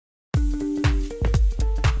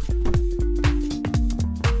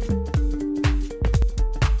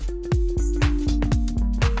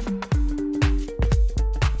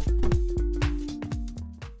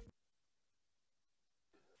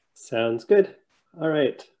Sounds good. All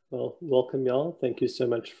right. Well, welcome y'all. Thank you so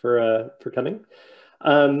much for coming.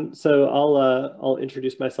 So I'll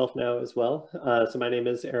introduce myself now as well. So my name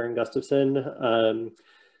is Aaron Gustafson.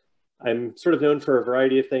 I'm sort of known for a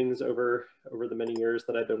variety of things over the many years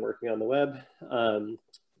that I've been working on the web.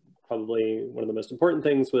 Probably one of the most important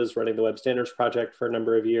things was running the Web Standards Project for a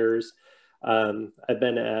number of years. I've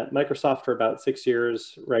been at Microsoft for about 6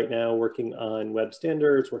 years right now, working on web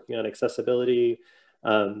standards, working on accessibility.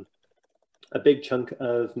 A big chunk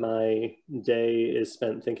of my day is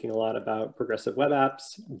spent thinking a lot about progressive web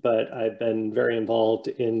apps, but I've been very involved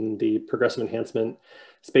in the progressive enhancement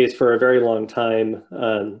space for a very long time,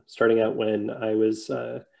 starting out when I was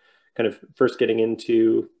kind of first getting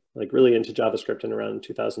into, really into JavaScript in around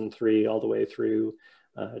 2003, all the way through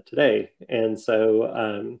today. And so,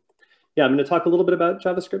 yeah, I'm going to talk a little bit about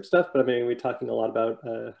JavaScript stuff, but I'm going to be talking a lot about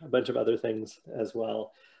a bunch of other things as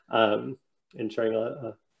well, and sharing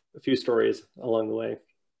a few stories along the way.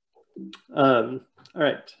 All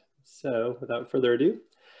right, so without further ado,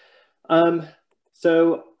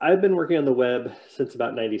 so I've been working on the web since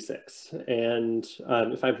about '96, and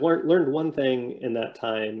if I've learned one thing in that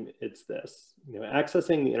time, it's this: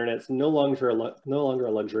 accessing the internet is no longer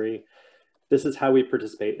a luxury. This is how we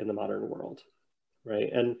participate in the modern world,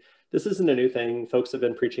 right? And this isn't a new thing. Folks have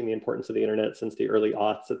been preaching the importance of the internet since the early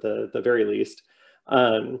aughts, at the very least.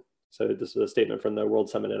 So this was a statement from the World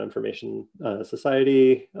Summit on Information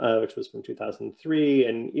Society, which was from 2003.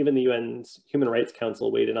 And even the UN's Human Rights Council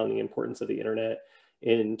weighed in on the importance of the internet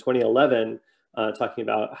in 2011, talking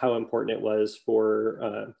about how important it was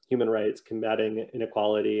for human rights, combating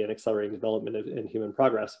inequality, and accelerating development and human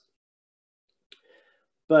progress.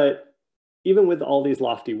 But even with all these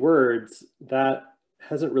lofty words, that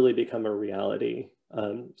hasn't really become a reality.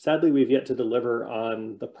 Sadly, we've yet to deliver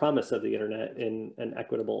on the promise of the internet in an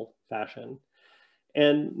equitable fashion.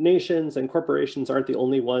 And nations and corporations aren't the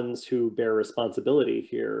only ones who bear responsibility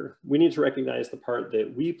here. We need to recognize the part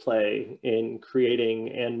that we play in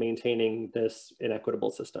creating and maintaining this inequitable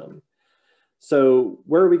system. So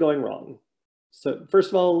where are we going wrong? So first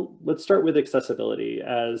of all, let's start with accessibility,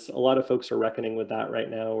 as a lot of folks are reckoning with that right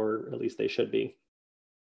now, or at least they should be.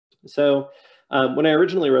 So when I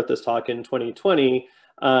originally wrote this talk in 2020,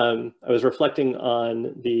 I was reflecting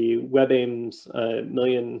on the WebAIM's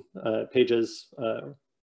million pages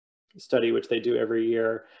study, which they do every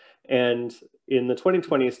year. And in the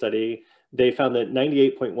 2020 study, they found that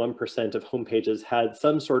 98.1% of homepages had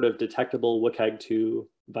some sort of detectable WCAG2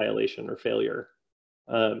 violation or failure.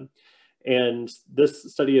 And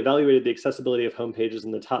this study evaluated the accessibility of homepages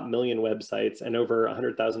in the top 1 million websites and over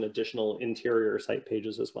 100,000 additional interior site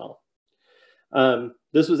pages as well.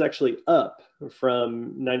 This was actually up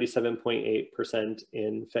from 97.8%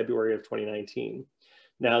 in February of 2019.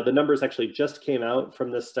 Now, the numbers actually just came out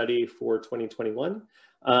from this study for 2021.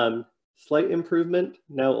 Slight improvement.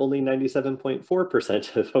 Now only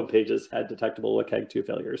 97.4% of homepages had detectable WCAG2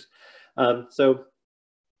 failures. So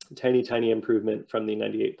tiny, tiny improvement from the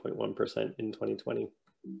 98.1% in 2020.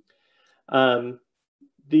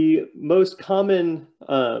 The most common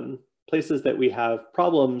places that we have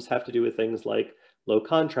problems have to do with things like low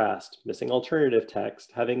contrast, missing alternative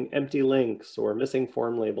text, having empty links, or missing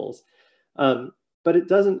form labels. But it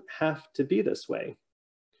doesn't have to be this way.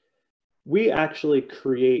 We actually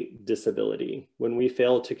create disability when we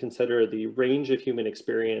fail to consider the range of human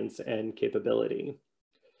experience and capability.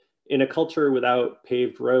 In a culture without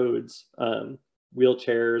paved roads,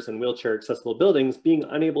 wheelchairs and wheelchair accessible buildings, being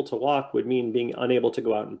unable to walk would mean being unable to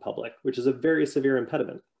go out in public, which is a very severe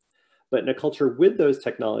impediment. But in a culture with those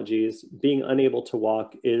technologies, being unable to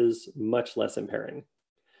walk is much less impairing.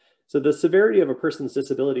 So the severity of a person's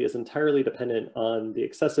disability is entirely dependent on the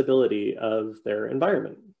accessibility of their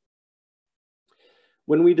environment.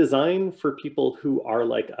 When we design for people who are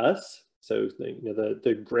like us, so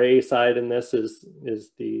the gray side in this is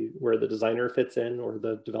where the designer fits in, or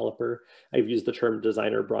the developer. I've used the term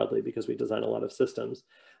designer broadly because we design a lot of systems.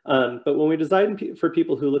 But when we design for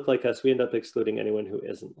people who look like us, we end up excluding anyone who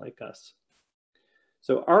isn't like us.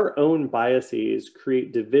 So our own biases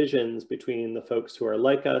create divisions between the folks who are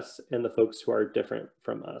like us and the folks who are different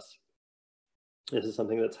from us. This is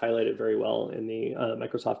something that's highlighted very well in the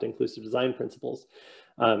Microsoft Inclusive Design Principles.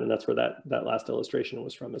 And that's where that last illustration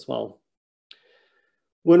was from as well.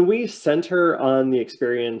 When we center on the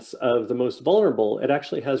experience of the most vulnerable, it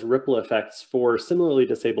actually has ripple effects for similarly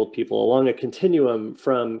disabled people along a continuum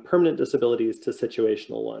from permanent disabilities to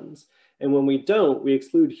situational ones. And when we don't, we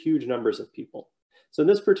exclude huge numbers of people. So in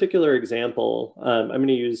this particular example, I'm going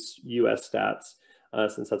to use US stats.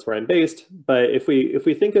 since that's where I'm based. But if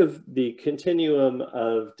we think of the continuum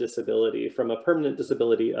of disability, from a permanent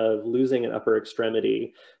disability of losing an upper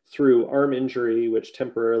extremity through arm injury, which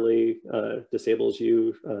temporarily disables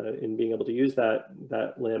you in being able to use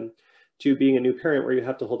that limb, to being a new parent where you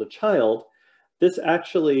have to hold a child, this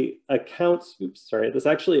actually accounts, this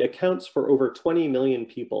actually accounts for over 20 million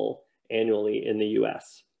people annually in the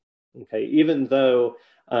US. Okay, even though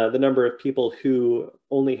the number of people who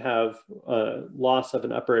only have loss of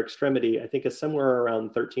an upper extremity, I think, is somewhere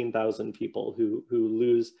around 13,000 people who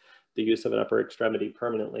lose the use of an upper extremity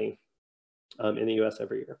permanently in the US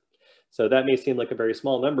every year. So that may seem like a very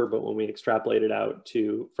small number, but when we extrapolate it out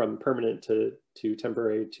from permanent to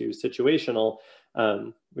temporary to situational,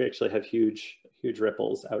 we actually have huge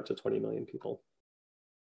ripples out to 20 million people.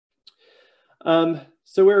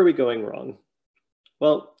 So where are we going wrong?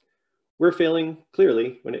 Well, we're failing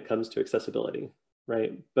clearly when it comes to accessibility,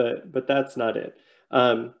 right? But that's not it.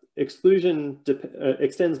 Exclusion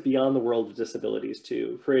extends beyond the world of disabilities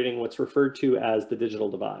too, creating what's referred to as the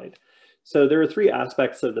digital divide. So there are three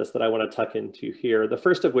aspects of this that I want to tuck into here. The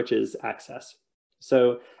first of which is access.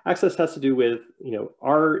 So access has to do with,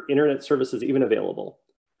 are internet services even available?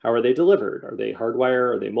 How are they delivered? Are they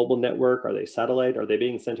hardwire? Are they mobile network? Are they satellite? Are they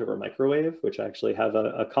being sent over microwave? Which I actually have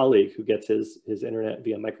a colleague who gets his internet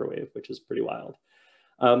via microwave, which is pretty wild.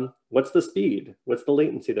 What's the speed? What's the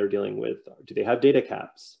latency they're dealing with? Do they have data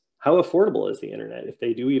caps? How affordable is the internet if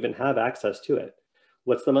they do even have access to it?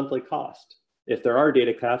 What's the monthly cost? If there are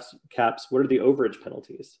data caps, what are the overage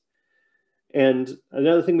penalties? And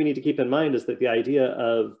another thing we need to keep in mind is that the idea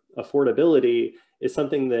of affordability is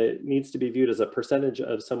something that needs to be viewed as a percentage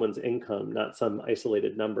of someone's income, not some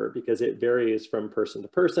isolated number, because it varies from person to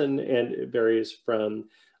person and it varies from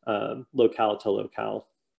locale to locale.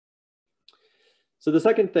 So the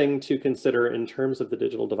second thing to consider in terms of the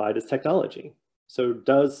digital divide is technology. So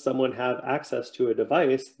does someone have access to a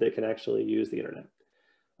device that can actually use the internet?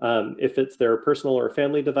 If it's their personal or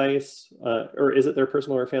family device, or is it their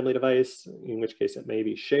personal or family device, in which case it may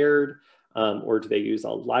be shared, or do they use a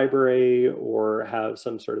library or have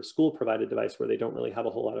some sort of school provided device where they don't really have a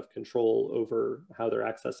whole lot of control over how they're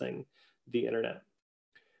accessing the internet?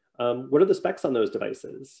 What are the specs on those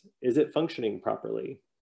devices? Is it functioning properly?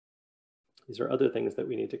 These are other things that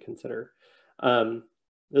we need to consider.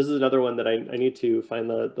 This is another one that I need to find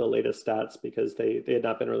the latest stats because they had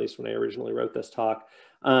not been released when I originally wrote this talk.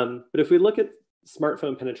 But if we look at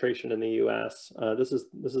smartphone penetration in the US, this is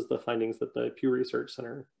the findings that the Pew Research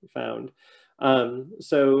Center found.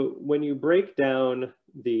 So when you break down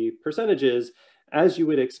the percentages, as you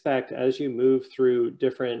would expect, as you move through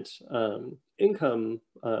different income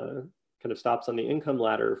kind of stops on the income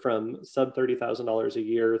ladder from sub $30,000 a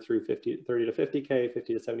year through 30 to 50K,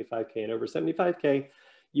 50 to 75K, and over 75K,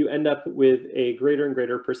 you end up with a greater and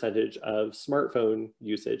greater percentage of smartphone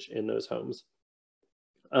usage in those homes.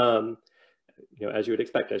 As you would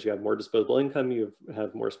expect, as you have more disposable income, you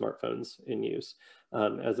have more smartphones in use,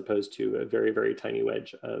 as opposed to a very, very tiny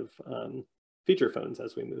wedge of feature phones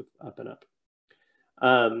as we move up and up.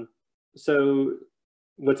 So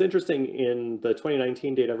what's interesting in the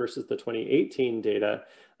 2019 data versus the 2018 data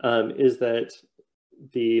is that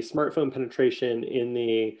the smartphone penetration in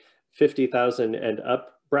the 50,000 and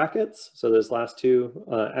up brackets, so those last two,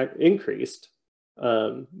 increased.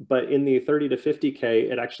 But in the 30 to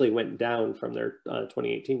 50K, it actually went down from their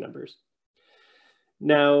 2018 numbers.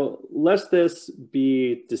 Now, lest this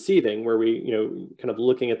be deceiving, where we, kind of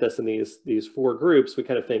looking at this in these four groups, we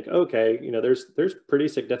kind of think, okay, there's pretty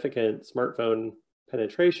significant smartphone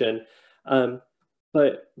penetration,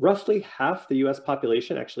 but roughly half the US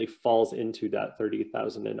population actually falls into that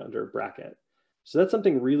 30,000 and under bracket. So that's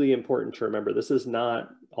something really important to remember. This is not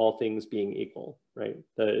all things being equal, right?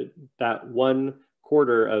 That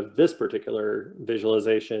 1/4 of this particular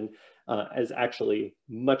visualization is actually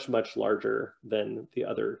much, much larger than the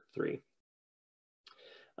other three.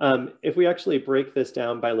 If we actually break this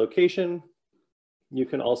down by location, you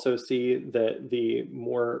can also see that the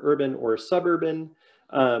more urban or suburban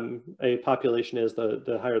a population is,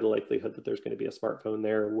 the higher the likelihood that there's going to be a smartphone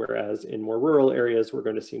there, whereas in more rural areas, we're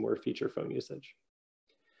going to see more feature phone usage.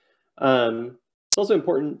 It's also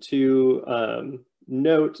important to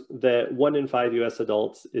note that 1 in 5 US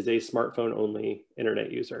adults is a smartphone-only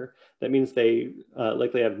internet user. That means they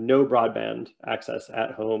likely have no broadband access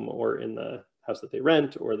at home or in the house that they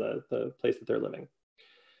rent or the place that they're living.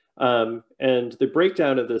 And the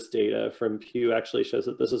breakdown of this data from Pew actually shows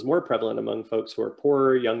that this is more prevalent among folks who are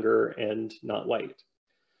poorer, younger, and not white.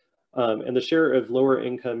 And the share of lower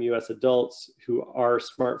income US adults who are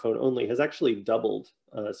smartphone only has actually doubled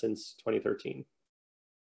since 2013.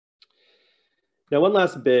 Now, one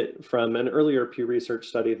last bit from an earlier Pew Research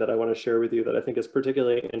study that I want to share with you that I think is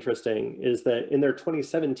particularly interesting is that in their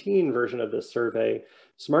 2017 version of this survey,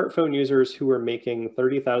 smartphone users who were making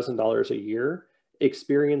 $30,000 a year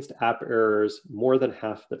experienced app errors more than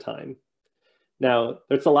half the time. Now,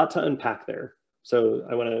 there's a lot to unpack there. So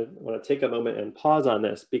I want to take a moment and pause on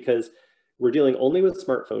this because we're dealing only with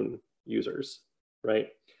smartphone users, right?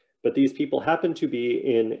 But these people happen to be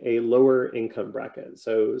in a lower income bracket,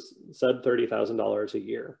 so sub $30,000 a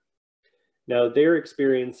year. Now they're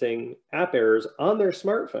experiencing app errors on their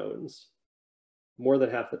smartphones more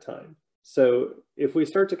than half the time. So if we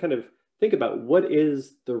start to kind of think about what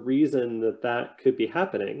is the reason that that could be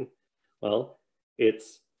happening, well,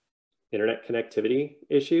 it's internet connectivity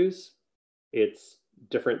issues, it's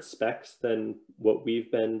different specs than what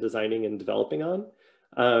we've been designing and developing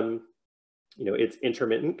on. It's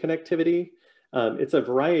intermittent connectivity. It's a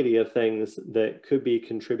variety of things that could be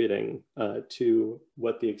contributing to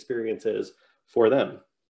what the experience is for them.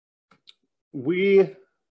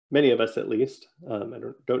 Many of us at least, I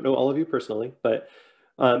don't know all of you personally, but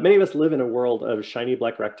many of us live in a world of shiny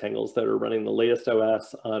black rectangles that are running the latest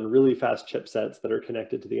OS on really fast chipsets that are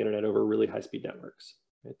connected to the internet over really high-speed networks.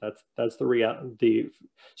 Right? That's the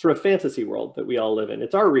sort of fantasy world that we all live in.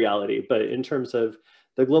 It's our reality, but in terms of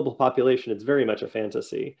the global population, it's very much a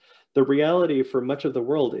fantasy. The reality for much of the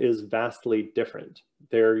world is vastly different.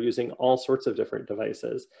 They're using all sorts of different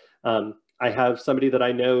devices. I have somebody that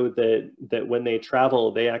I know that when they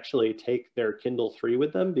travel, they actually take their Kindle 3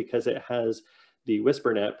 with them because it has the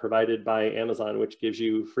WhisperNet provided by Amazon, which gives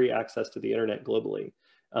you free access to the internet globally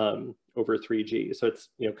over 3G. So it's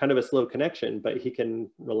kind of a slow connection, but he can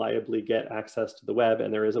reliably get access to the web,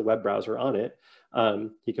 and there is a web browser on it.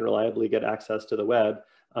 He can reliably get access to the web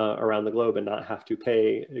around the globe and not have to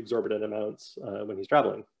pay exorbitant amounts when he's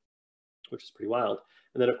traveling, which is pretty wild.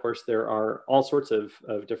 And then, of course, there are all sorts of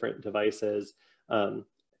different devices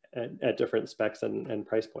at different specs and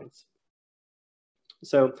price points.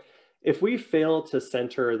 So if we fail to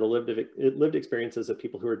center the lived experiences of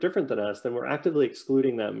people who are different than us, then we're actively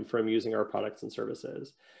excluding them from using our products and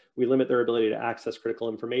services. We limit their ability to access critical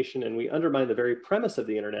information, and we undermine the very premise of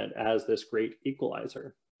the internet as this great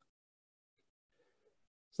equalizer.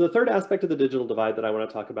 So the third aspect of the digital divide that I want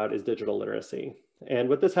to talk about is digital literacy. And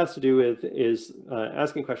what this has to do with is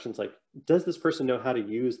asking questions like, does this person know how to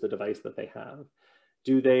use the device that they have?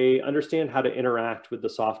 Do they understand how to interact with the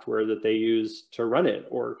software that they use to run it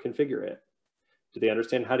or configure it? Do they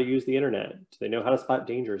understand how to use the internet? Do they know how to spot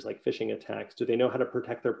dangers like phishing attacks? Do they know how to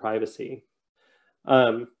protect their privacy?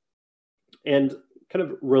 And kind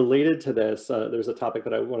of related to this, there's a topic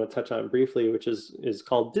that I want to touch on briefly, which is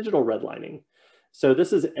called digital redlining. So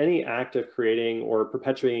this is any act of creating or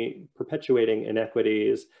perpetuating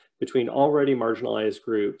inequities between already marginalized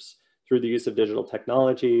groups through the use of digital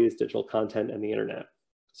technologies, digital content, and the internet.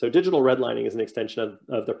 So digital redlining is an extension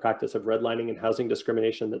of the practice of redlining and housing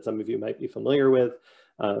discrimination that some of you might be familiar with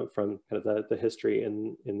from kind of the history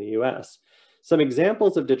in the US. Some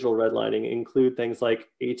examples of digital redlining include things like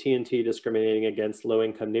AT&T discriminating against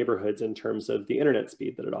low-income neighborhoods in terms of the internet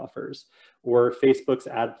speed that it offers, or Facebook's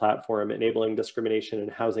ad platform enabling discrimination in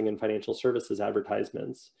housing and financial services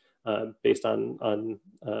advertisements based on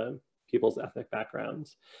people's ethnic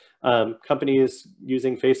backgrounds. Companies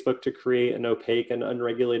using Facebook to create an opaque and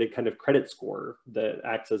unregulated kind of credit score that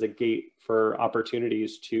acts as a gate for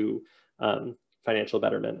opportunities to financial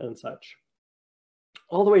betterment and such.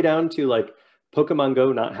 All the way down to like Pokemon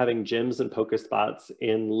Go not having gyms and Pokespots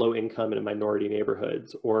in low income and minority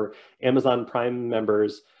neighborhoods, or Amazon Prime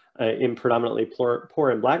members in predominantly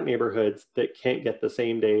poor and Black neighborhoods that can't get the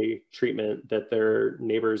same day treatment that their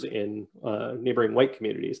neighbors in neighboring white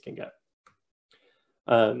communities can get.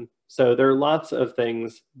 So there are lots of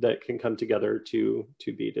things that can come together to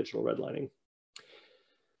be digital redlining.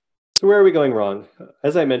 So where are we going wrong?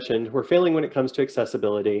 As I mentioned, we're failing when it comes to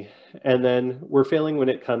accessibility, and then we're failing when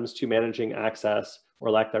it comes to managing access or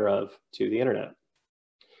lack thereof to the internet.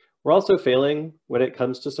 We're also failing when it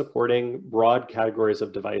comes to supporting broad categories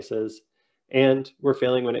of devices, and we're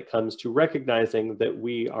failing when it comes to recognizing that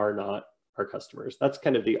we are not our customers. That's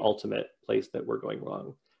kind of the ultimate place that we're going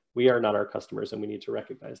wrong. We are not our customers, and we need to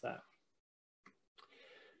recognize that.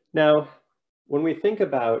 Now, when we think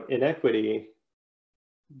about inequity,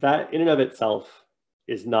 that in and of itself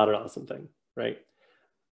is not an awesome thing, right?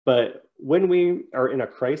 But when we are in a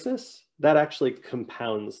crisis, that actually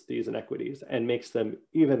compounds these inequities and makes them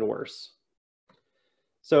even worse.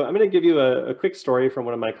 So I'm going to give you a quick story from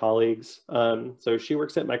one of my colleagues. So she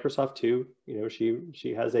works at Microsoft too.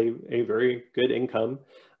 She has a very good income,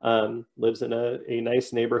 lives in a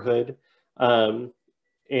nice neighborhood,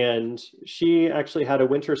 And she actually had a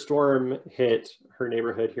winter storm hit her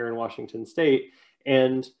neighborhood here in Washington State.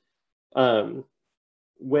 And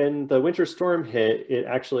when the winter storm hit, it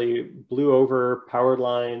actually blew over power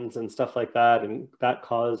lines and stuff like that. And that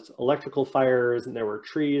caused electrical fires, and there were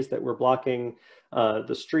trees that were blocking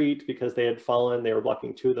the street because they had fallen. They were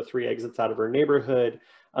blocking 2 of the 3 exits out of her neighborhood.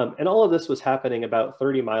 And all of this was happening about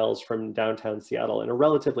 30 miles from downtown Seattle in a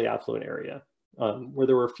relatively affluent area where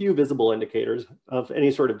there were few visible indicators of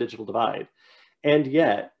any sort of digital divide. And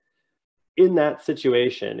yet, in that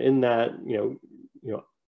situation, in that,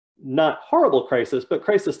 not horrible crisis, but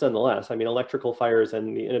crisis nonetheless. I mean, electrical fires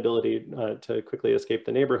and the inability to quickly escape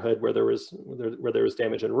the neighborhood where there was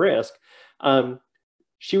damage and risk.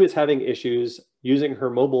 She was having issues using her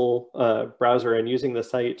mobile browser and using the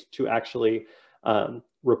site to actually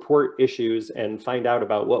report issues and find out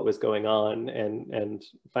about what was going on and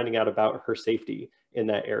finding out about her safety in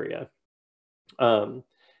that area.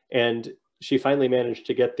 And she finally managed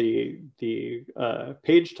to get the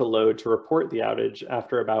page to load to report the outage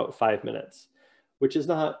after about 5 minutes, which is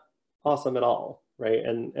not awesome at all, right?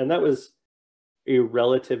 And that was a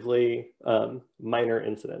relatively minor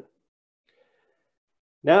incident.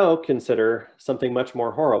 Now consider something much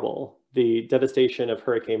more horrible, the devastation of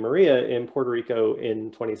Hurricane Maria in Puerto Rico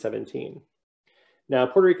in 2017. Now,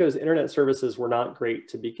 Puerto Rico's internet services were not great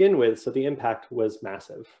to begin with, so the impact was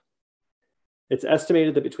massive. It's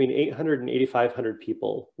estimated that between 800 and 8,500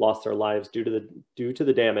 people lost their lives due to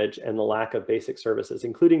the damage and the lack of basic services,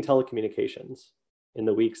 including telecommunications, in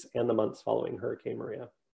the weeks and the months following Hurricane Maria.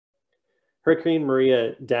 Hurricane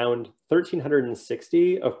Maria downed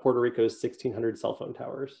 1,360 of Puerto Rico's 1,600 cell phone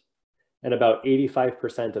towers and about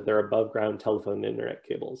 85% of their above-ground telephone and internet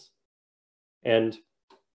cables. And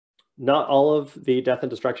not all of the death and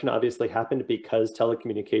destruction obviously happened because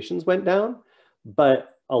telecommunications went down,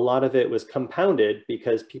 but a lot of it was compounded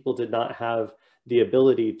because people did not have the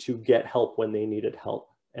ability to get help when they needed help.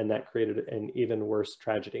 And that created an even worse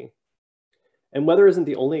tragedy. And weather isn't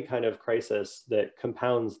the only kind of crisis that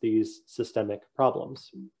compounds these systemic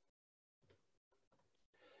problems.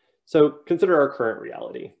 So consider our current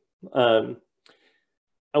reality. I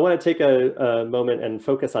want to take a moment and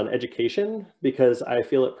focus on education because I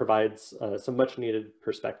feel it provides some much needed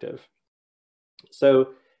perspective.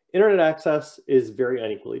 So internet access is very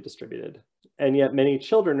unequally distributed, and yet many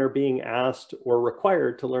children are being asked or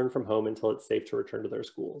required to learn from home until it's safe to return to their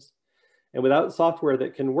schools. And without software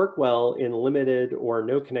that can work well in limited or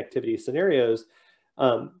no connectivity scenarios,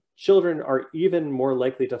 children are even more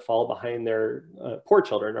likely to fall behind their, poor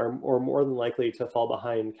children are more than likely to fall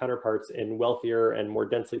behind counterparts in wealthier and more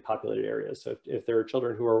densely populated areas. So if there are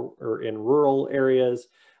children who are in rural areas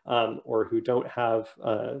or who don't have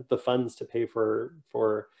the funds to pay for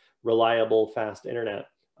reliable, fast internet,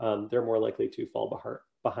 they're more likely to fall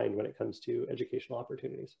behind when it comes to educational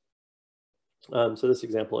opportunities. So this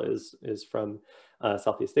example is from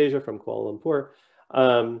Southeast Asia, from Kuala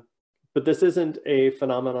Lumpur. But this isn't a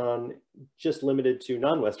phenomenon just limited to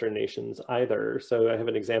non-Western nations either. So I have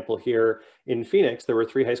an example here in Phoenix. There were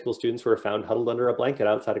 3 high school students who were found huddled under a blanket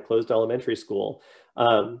outside a closed elementary school.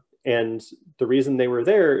 And the reason they were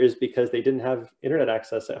there is because they didn't have internet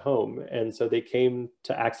access at home. And so they came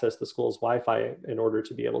to access the school's Wi-Fi in order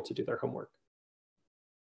to be able to do their homework.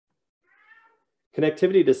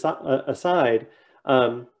 Connectivity aside,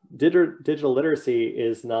 digital literacy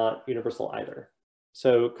is not universal either.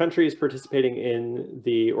 So countries participating in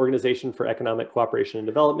the Organization for Economic Cooperation and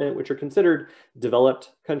Development, which are considered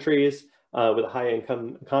developed countries with a high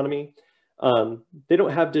income economy, they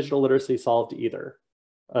don't have digital literacy solved either.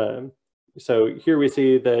 So here we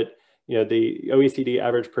see that the OECD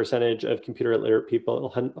average percentage of computer illiterate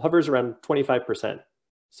people hovers around 25%.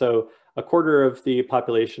 So a quarter of the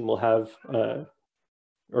population will have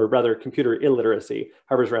or rather computer illiteracy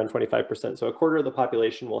hovers around 25%. So a quarter of the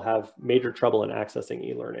population will have major trouble in accessing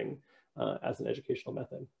e-learning as an educational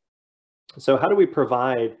method. So how do we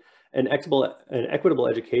provide an equitable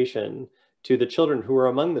education to the children who are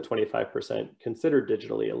among the 25% considered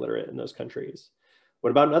digitally illiterate in those countries?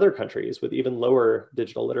 What about in other countries with even lower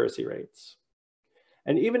digital literacy rates?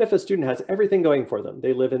 And even if a student has everything going for them,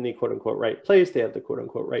 they live in the quote unquote right place, they have the quote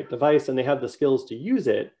unquote right device, and they have the skills to use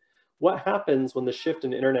it, what happens when the shift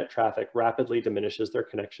in internet traffic rapidly diminishes their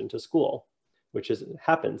connection to school, which has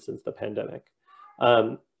happened since the pandemic?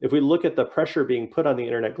 If we look at the pressure being put on the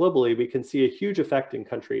internet globally, we can see a huge effect in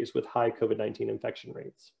countries with high COVID-19 infection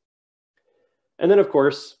rates. And then, of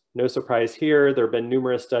course, no surprise here, there have been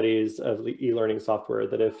numerous studies of e-learning software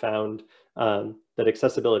that have found that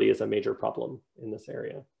accessibility is a major problem in this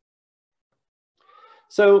area.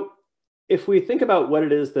 So if we think about what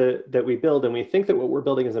it is that we build and we think that what we're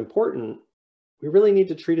building is important, we really need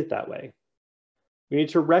to treat it that way. We need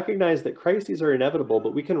to recognize that crises are inevitable,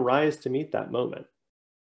 but we can rise to meet that moment.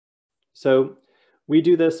 So we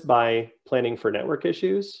do this by planning for network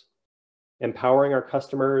issues, empowering our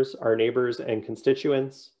customers, our neighbors, and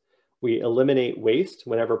constituents. We eliminate waste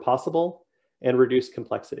whenever possible and reduce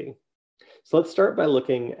complexity. So let's start by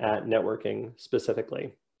looking at networking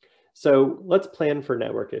specifically. So let's plan for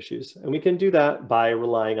network issues. And we can do that by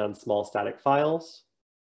relying on small static files,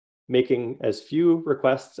 making as few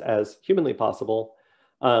requests as humanly possible,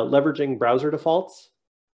 leveraging browser defaults,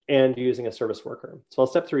 and using a service worker. So I'll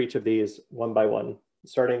step through each of these one by one,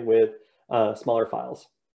 starting with smaller files.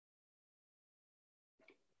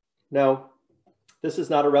 Now, this is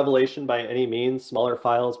not a revelation by any means. Smaller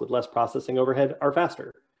files with less processing overhead are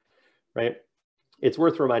faster, right? It's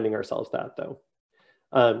worth reminding ourselves that, though.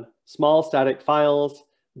 Small static files,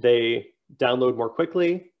 they download more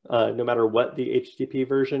quickly, no matter what the HTTP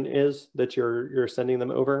version is that you're sending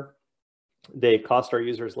them over. They cost our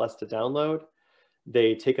users less to download.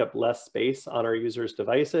 They take up less space on our users'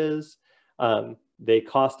 devices. They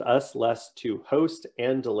cost us less to host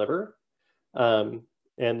and deliver.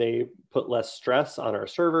 And they put less stress on our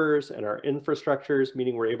servers and our infrastructures,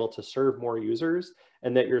 meaning we're able to serve more users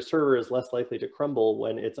and that your server is less likely to crumble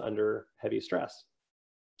when it's under heavy stress.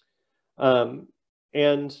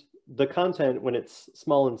 And the content, when it's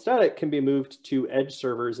small and static, can be moved to edge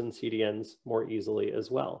servers and CDNs more easily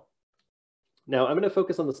as well. Now, I'm going to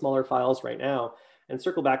focus on the smaller files right now and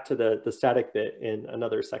circle back to the static bit in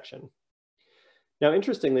another section. Now,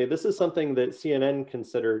 interestingly, this is something that CNN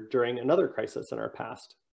considered during another crisis in our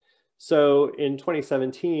past. So in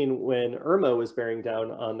 2017, when Irma was bearing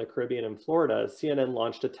down on the Caribbean and Florida, CNN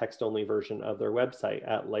launched a text-only version of their website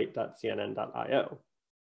at light.cnn.io.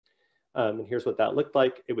 And here's what that looked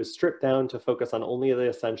like. It was stripped down to focus on only the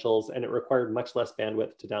essentials, and it required much less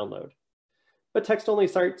bandwidth to download. But text-only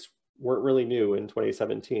sites weren't really new in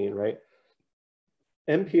 2017, right?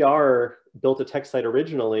 NPR built a text site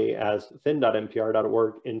originally as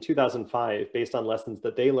thin.npr.org in 2005 based on lessons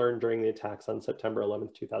that they learned during the attacks on September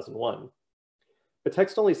 11th, 2001. But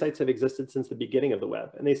text-only sites have existed since the beginning of the web,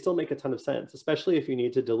 and they still make a ton of sense, especially if you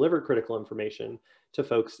need to deliver critical information to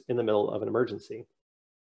folks in the middle of an emergency.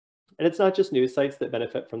 And it's not just news sites that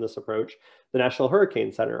benefit from this approach. The National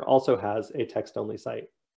Hurricane Center also has a text-only site.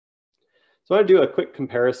 So I want to do a quick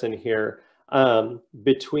comparison here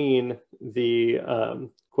between the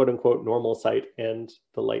quote-unquote normal site and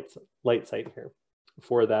the light site here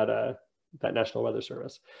for that National Weather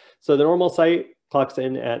Service. So the normal site clocks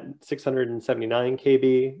in at 679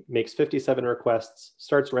 KB, makes 57 requests,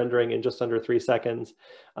 starts rendering in just under 3 seconds.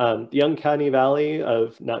 The uncanny valley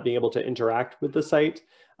of not being able to interact with the site,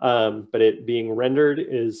 but it being rendered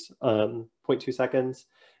is 0.2 seconds.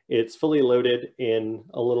 It's fully loaded in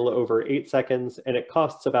a little over 8 seconds, and it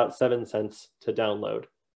costs about 7 cents to download.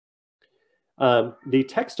 The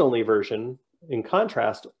text-only version, in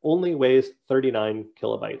contrast, only weighs 39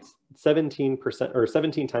 kilobytes, 17% or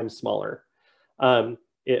 17 times smaller.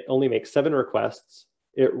 It only makes 7 requests.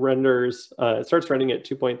 It renders, it starts rendering at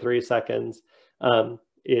 2.3 seconds.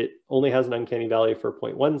 It only has an uncanny valley for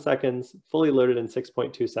 0.1 seconds, fully loaded in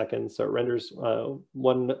 6.2 seconds. So it renders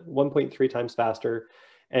 1.3 times faster,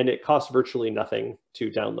 and it costs virtually nothing to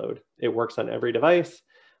download. It works on every device.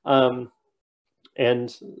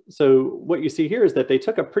 And so what you see here is that they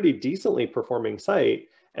took a pretty decently performing site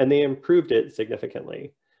and they improved it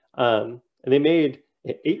significantly. And they made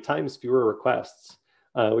 8 times fewer requests,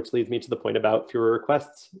 which leads me to the point about fewer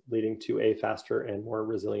requests leading to a faster and more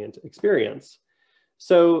resilient experience.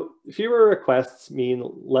 So fewer requests mean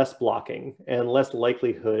less blocking and less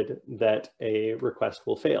likelihood that a request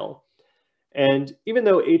will fail. And even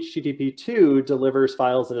though HTTP2 delivers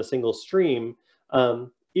files in a single stream,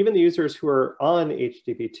 even the users who are on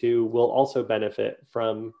HTTP2 will also benefit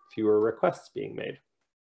from fewer requests being made.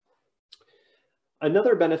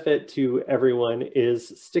 Another benefit to everyone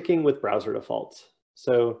is sticking with browser defaults.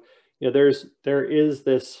 So, there is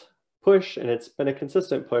this push, and it's been a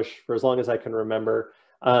consistent push for as long as I can remember,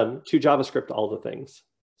 to JavaScript all the things.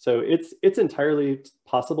 So it's entirely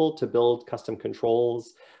possible to build custom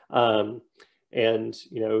controls and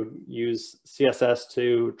use CSS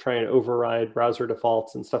to try and override browser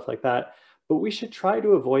defaults and stuff like that. But we should try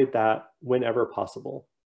to avoid that whenever possible.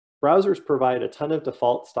 Browsers provide a ton of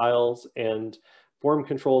default styles and form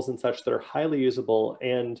controls and such that are highly usable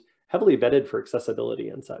and heavily vetted for accessibility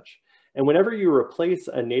and such. And whenever you replace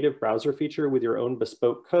a native browser feature with your own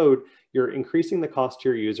bespoke code, you're increasing the cost to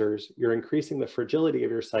your users, you're increasing the fragility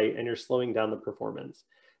of your site, and you're slowing down the performance.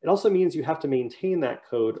 It also means you have to maintain that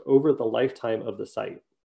code over the lifetime of the site.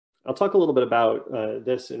 I'll talk a little bit about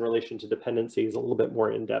this in relation to dependencies a little bit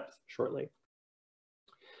more in depth shortly.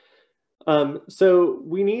 So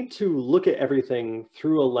we need to look at everything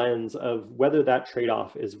through a lens of whether that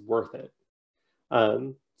trade-off is worth it.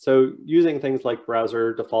 So using things like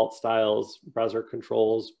browser default styles, browser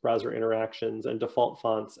controls, browser interactions, and default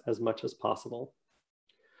fonts as much as possible.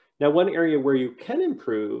 Now, one area where you can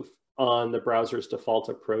improve on the browser's default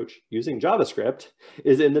approach using JavaScript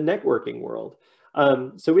is in the networking world.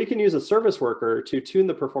 So we can use a service worker to tune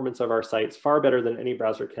the performance of our sites far better than any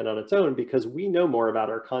browser can on its own, because we know more about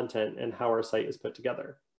our content and how our site is put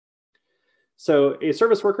together. So a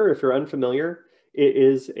service worker, if you're unfamiliar, it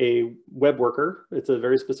is a web worker. It's a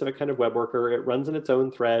very specific kind of web worker. It runs in its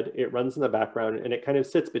own thread, it runs in the background, and it kind of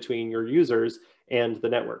sits between your users and the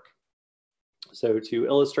network. So to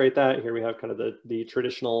illustrate that, here we have kind of the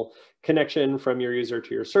traditional connection from your user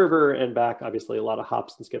to your server and back. Obviously, a lot of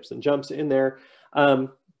hops and skips and jumps in there.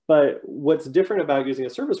 But what's different about using a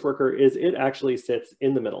service worker is it actually sits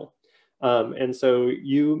in the middle. And so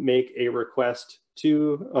you make a request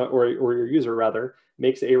to, or your user rather,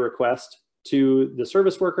 makes a request to the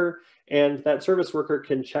service worker, and that service worker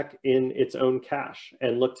can check in its own cache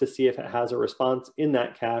and look to see if it has a response in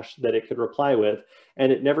that cache that it could reply with,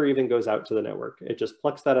 and it never even goes out to the network. It just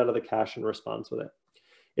plucks that out of the cache and responds with it.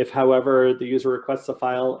 If, however, the user requests a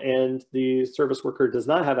file and the service worker does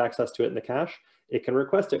not have access to it in the cache, it can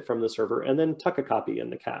request it from the server and then tuck a copy in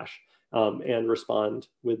the cache and respond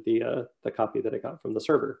with the copy that it got from the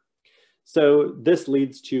server. So this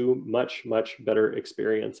leads to much, much better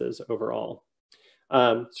experiences overall.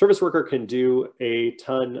 Service worker can do a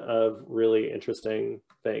ton of really interesting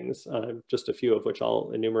things, just a few of which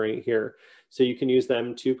I'll enumerate here. So you can use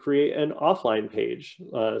them to create an offline page.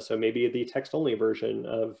 So maybe the text-only version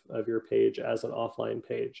of your page as an offline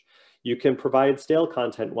page. You can provide stale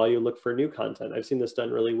content while you look for new content. I've seen this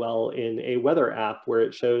done really well in a weather app where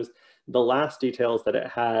it shows the last details that it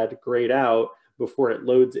had grayed out before it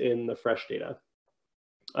loads in the fresh data.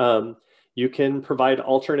 You can provide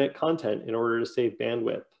alternate content in order to save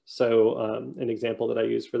bandwidth. So an example that I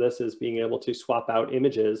use for this is being able to swap out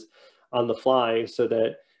images on the fly so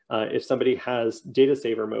that if somebody has data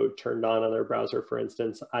saver mode turned on their browser, for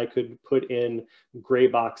instance, I could put in gray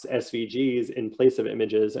box SVGs in place of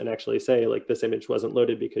images and actually say, like, this image wasn't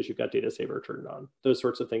loaded because you've got data saver turned on. Those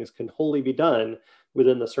sorts of things can wholly be done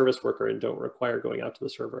within the service worker and don't require going out to the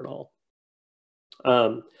server at all.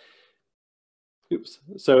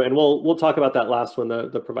 So, and we'll talk about that last one,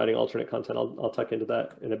 the providing alternate content. I'll tuck into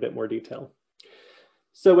that in a bit more detail.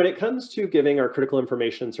 So when it comes to giving our critical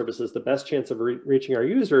information services the best chance of reaching our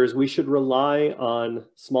users, we should rely on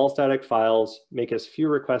small static files, make as few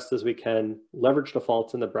requests as we can, leverage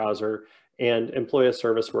defaults in the browser, and employ a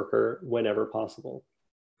service worker whenever possible.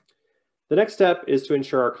 The next step is to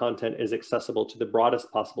ensure our content is accessible to the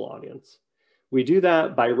broadest possible audience. We do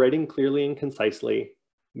that by writing clearly and concisely,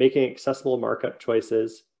 making accessible markup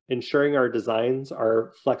choices, ensuring our designs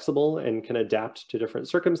are flexible and can adapt to different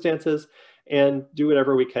circumstances, and do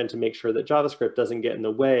whatever we can to make sure that JavaScript doesn't get in the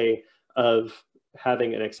way of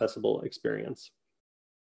having an accessible experience.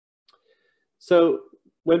 So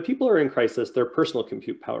when people are in crisis, their personal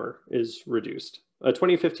compute power is reduced. A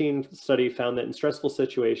 2015 study found that in stressful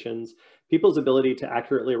situations, people's ability to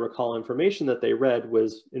accurately recall information that they read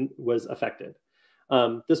was affected.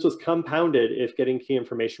 This was compounded if getting key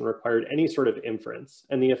information required any sort of inference,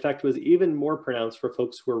 and the effect was even more pronounced for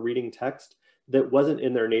folks who were reading text that wasn't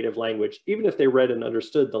in their native language, even if they read and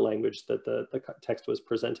understood the language that the text was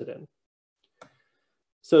presented in.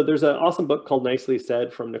 So there's an awesome book called Nicely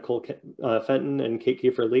Said from Nicole Fenton and Kate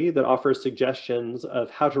Kiefer-Lee that offers suggestions of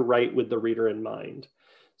how to write with the reader in mind.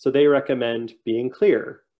 So they recommend being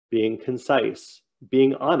clear, being concise,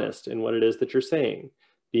 being honest in what it is that you're saying,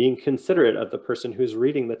 being considerate of the person who's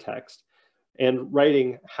reading the text, and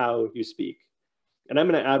writing how you speak. And I'm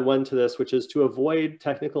going to add one to this, which is to avoid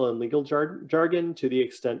technical and legal jargon to the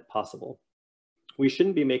extent possible. We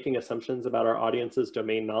shouldn't be making assumptions about our audience's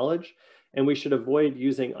domain knowledge, and we should avoid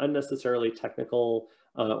using unnecessarily technical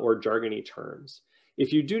or jargony terms.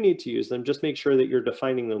 If you do need to use them, just make sure that you're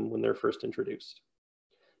defining them when they're first introduced.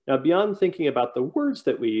 Now, beyond thinking about the words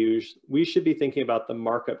that we use, we should be thinking about the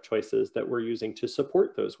markup choices that we're using to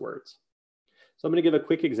support those words. So I'm going to give a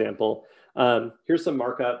quick example. Here's some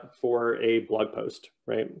markup for a blog post,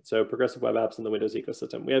 right? So progressive web apps in the Windows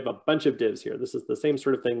ecosystem. We have a bunch of divs here. This is the same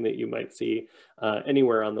sort of thing that you might see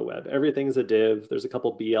anywhere on the web. Everything's a div. There's a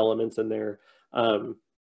couple B elements in there. And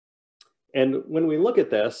when we look at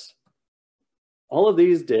this, all of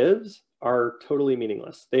these divs are totally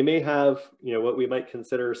meaningless. They may have, what we might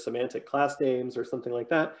consider semantic class names or something like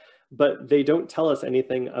that, but they don't tell us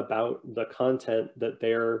anything about the content that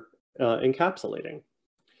they're encapsulating.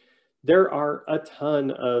 There are a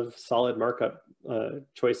ton of solid markup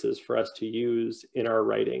choices for us to use in our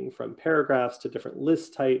writing, from paragraphs to different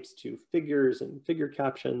list types to figures and figure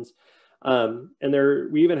captions. And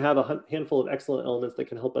we even have a handful of excellent elements that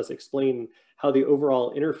can help us explain how the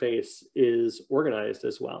overall interface is organized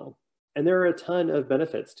as well. And there are a ton of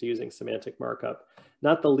benefits to using semantic markup,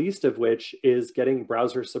 not the least of which is getting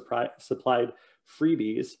browser supplied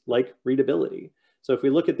freebies like readability. So if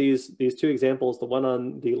we look at these two examples, the one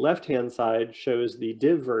on the left-hand side shows the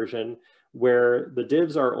div version, where the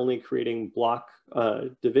divs are only creating block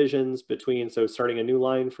divisions between, so starting a new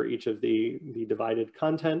line for each of the divided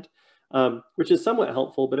content, which is somewhat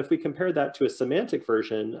helpful. But if we compare that to a semantic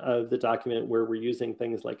version of the document where we're using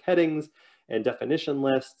things like headings and definition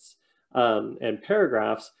lists and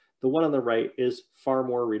paragraphs, the one on the right is far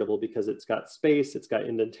more readable because it's got space, it's got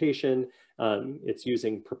indentation, it's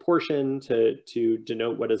using proportion to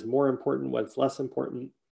denote what is more important, what's less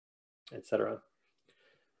important, etc.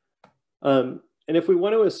 And if we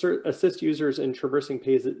want to assist users in traversing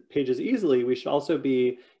pages easily, we should also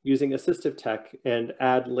be using assistive tech and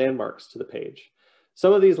add landmarks to the page.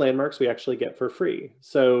 Some of these landmarks we actually get for free.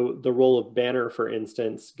 So the role of banner, for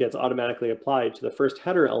instance, gets automatically applied to the first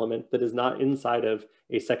header element that is not inside of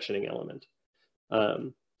a sectioning element.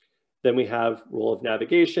 Then we have role of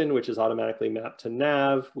navigation, which is automatically mapped to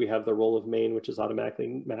nav. We have the role of main, which is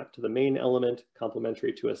automatically mapped to the main element,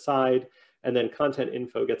 complementary to a side. And then content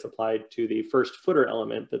info gets applied to the first footer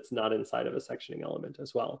element that's not inside of a sectioning element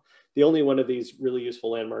as well. The only one of these really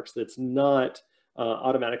useful landmarks that's not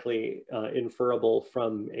automatically inferable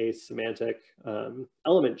from a semantic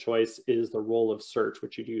element choice is the role of search,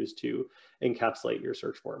 which you'd use to encapsulate your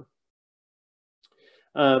search form.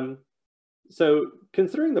 So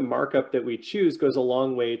considering the markup that we choose goes a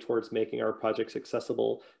long way towards making our projects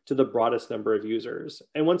accessible to the broadest number of users.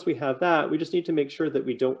 And once we have that, we just need to make sure that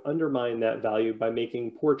we don't undermine that value by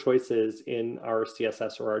making poor choices in our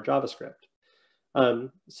CSS or our JavaScript.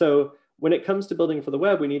 So when it comes to building for the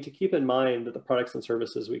web, we need to keep in mind that the products and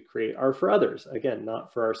services we create are for others. Again,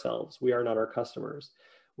 not for ourselves. We are not our customers.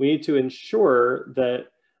 We need to ensure that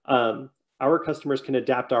our customers can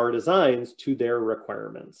adapt our designs to their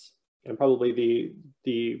requirements. And probably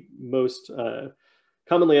the most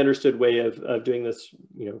commonly understood way of doing this,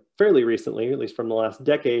 fairly recently, at least from the last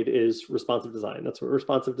decade, is responsive design. That's what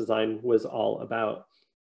responsive design was all about,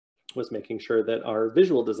 was making sure that our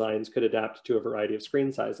visual designs could adapt to a variety of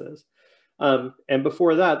screen sizes. And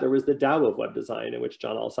before that, there was the Tao of web design, in which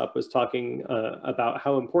John Alsop was talking about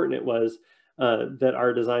how important it was that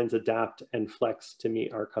our designs adapt and flex to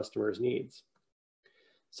meet our customers' needs.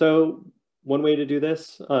 So one way to do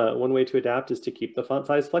this, one way to adapt, is to keep the font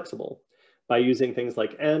size flexible by using things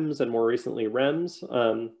like M's and more recently Rems.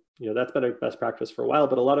 That's been a best practice for a while,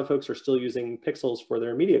 but a lot of folks are still using pixels for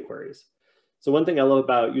their media queries. So one thing I love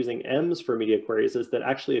about using M's for media queries is that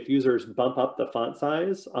actually if users bump up the font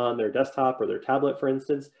size on their desktop or their tablet, for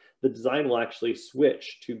instance, the design will actually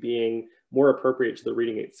switch to being more appropriate to the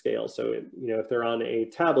reading scale. So if they're on a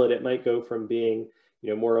tablet, it might go from being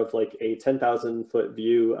more of like a 10,000 foot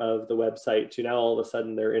view of the website to now all of a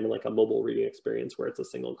sudden they're in like a mobile reading experience where it's a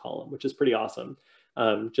single column, which is pretty awesome,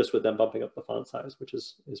 just with them bumping up the font size, which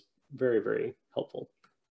is very, very helpful.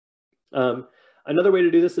 Another way to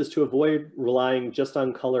do this is to avoid relying just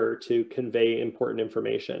on color to convey important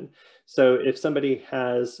information. So if somebody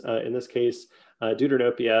has, in this case,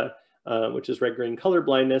 deuteranopia, which is red-green color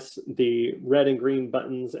blindness, the red and green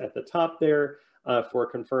buttons at the top there for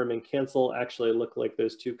confirm and cancel actually look like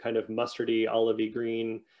those two kind of mustardy, olivey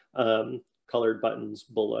green colored buttons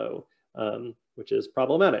below, which is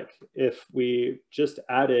problematic. If we just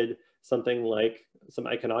added something like some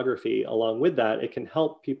iconography along with that, it can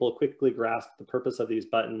help people quickly grasp the purpose of these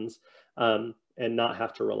buttons and not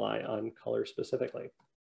have to rely on color specifically.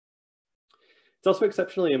 It's also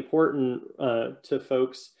exceptionally important to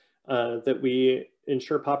folks that we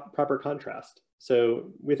ensure proper contrast. So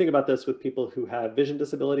we think about this with people who have vision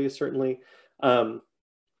disabilities, certainly,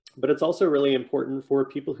 but it's also really important for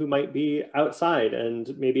people who might be outside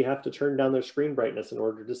and maybe have to turn down their screen brightness in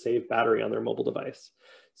order to save battery on their mobile device.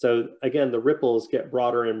 So again, the ripples get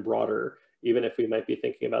broader and broader, even if we might be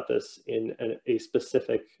thinking about this in a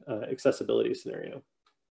specific accessibility scenario.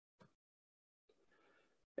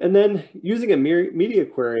 And then using a media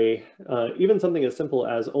query, even something as simple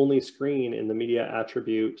as only screen in the media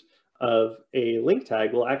attribute of a link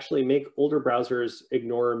tag will actually make older browsers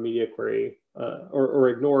ignore media query or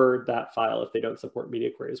ignore that file if they don't support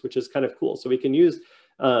media queries, which is kind of cool. So we can use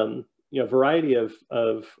a variety of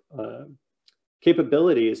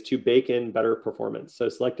capabilities to bake in better performance. So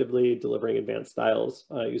selectively delivering advanced styles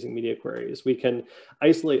using media queries. We can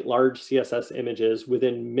isolate large CSS images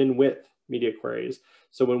within min-width media queries.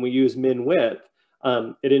 So when we use min-width,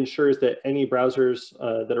 it ensures that any browsers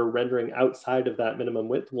that are rendering outside of that minimum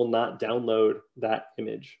width will not download that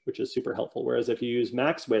image, which is super helpful. Whereas if you use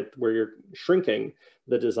max width, where you're shrinking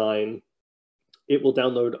the design, it will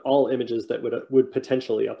download all images that would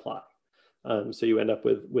potentially apply. So you end up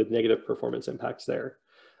with negative performance impacts there.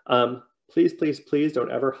 Please, please, please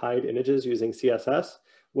don't ever hide images using CSS.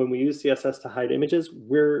 When we use CSS to hide images,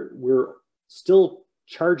 we're still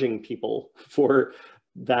charging people for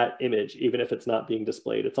that image, even if it's not being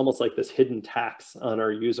displayed. It's almost like this hidden tax on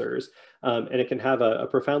our users. And it can have a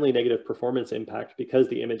profoundly negative performance impact because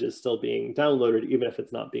the image is still being downloaded, even if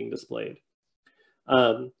it's not being displayed.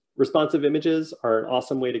 Responsive images are an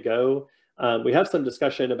awesome way to go. We have some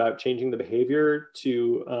discussion about changing the behavior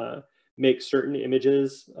to make certain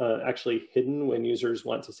images actually hidden when users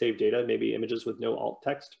want to save data, maybe images with no alt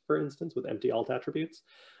text, for instance, with empty alt attributes.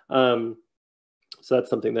 So that's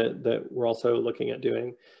something that we're also looking at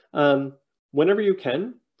doing. Whenever you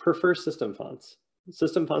can, prefer system fonts.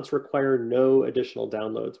 System fonts require no additional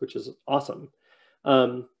downloads, which is awesome.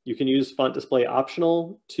 You can use font display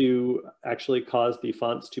optional to actually cause the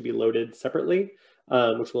fonts to be loaded separately,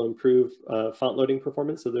 which will improve font loading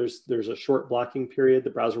performance. So there's a short blocking period,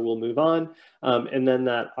 the browser will move on, and then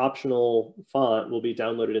that optional font will be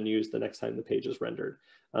downloaded and used the next time the page is rendered.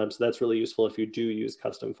 So that's really useful if you do use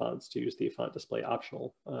custom fonts to use the font display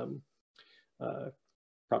optional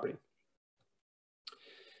property.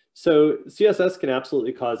 So CSS can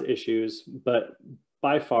absolutely cause issues, but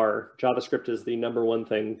by far, JavaScript is the #1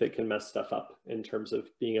 thing that can mess stuff up in terms of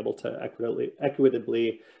being able to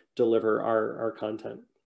equitably deliver our content.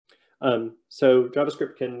 So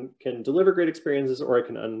JavaScript can deliver great experiences, or it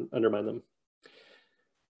can undermine them.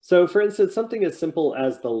 So for instance, something as simple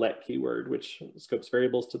as the let keyword, which scopes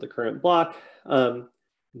variables to the current block,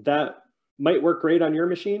 that might work great on your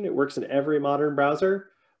machine. It works in every modern browser,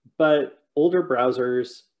 but older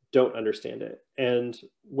browsers don't understand it. And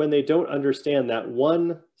when they don't understand that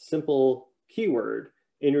one simple keyword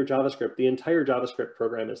in your JavaScript, the entire JavaScript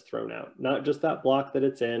program is thrown out. Not just that block that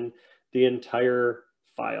it's in, the entire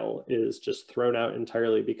file is just thrown out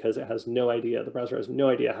entirely because it has no idea, the browser has no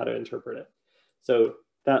idea how to interpret it. So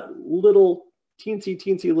that little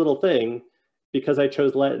teensy little thing, because I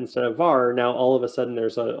chose let instead of var, now all of a sudden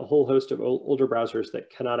there's a whole host of older browsers that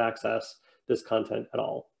cannot access this content at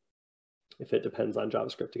all, if it depends on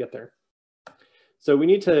JavaScript to get there. So we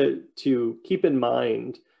need to keep in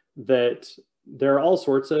mind that there are all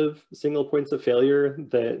sorts of single points of failure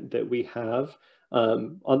that we have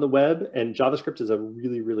on the web, and JavaScript is a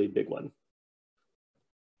really big one.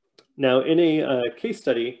 Now, in a case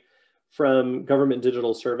study from Government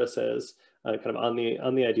Digital Services, kind of on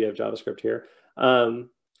the idea of JavaScript here,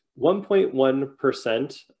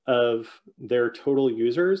 1.1% of their total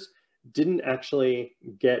users didn't actually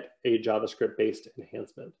get a JavaScript-based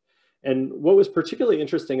enhancement. And what was particularly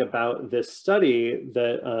interesting about this study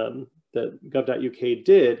that gov.uk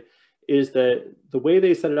did is that the way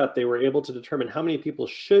they set it up, they were able to determine how many people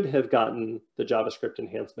should have gotten the JavaScript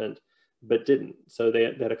enhancement, but didn't. So they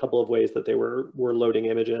had a couple of ways that they were loading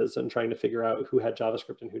images and trying to figure out who had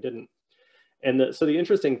JavaScript and who didn't. And so the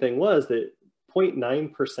interesting thing was that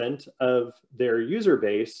 0.9% of their user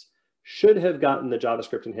base should have gotten the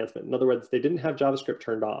JavaScript enhancement. In other words, they didn't have JavaScript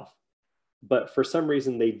turned off, but for some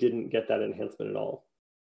reason they didn't get that enhancement at all.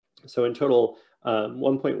 So in total,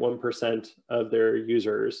 1.1% of their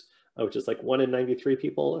users, which is like 1 in 93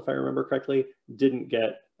 people, if I remember correctly, didn't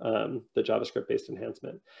get the JavaScript-based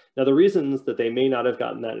enhancement. Now, the reasons that they may not have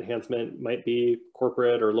gotten that enhancement might be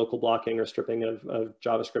corporate or local blocking or stripping of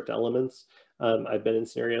JavaScript elements. I've been in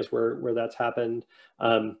scenarios where that's happened.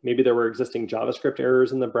 Maybe there were existing JavaScript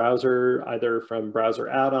errors in the browser, either from browser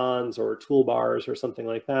add-ons or toolbars or something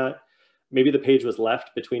like that. Maybe the page was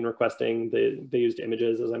left between requesting they used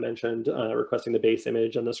images, as I mentioned, requesting the base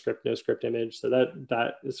image and the script, no script image. So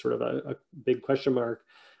that is sort of a big question mark.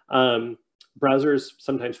 Browsers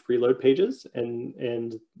sometimes preload pages,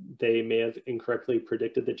 and they may have incorrectly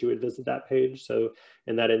predicted that you would visit that page. So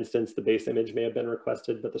in that instance, the base image may have been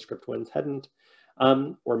requested, but the script ones hadn't.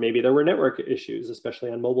 Or maybe there were network issues,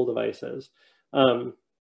 especially on mobile devices.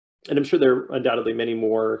 And I'm sure there are undoubtedly many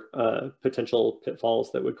more potential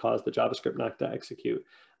pitfalls that would cause the JavaScript not to execute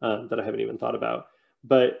that I haven't even thought about.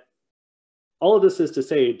 But all of this is to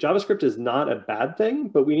say JavaScript is not a bad thing,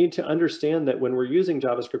 but we need to understand that when we're using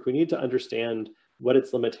JavaScript, we need to understand what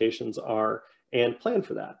its limitations are and plan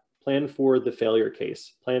for that. Plan for the failure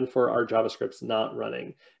case, plan for our JavaScripts not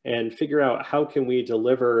running, and figure out how can we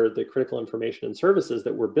deliver the critical information and services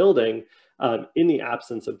that we're building in the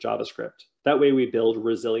absence of JavaScript. That way we build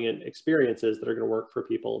resilient experiences that are going to work for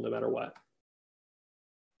people no matter what.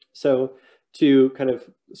 So to kind of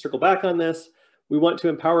circle back on this, we want to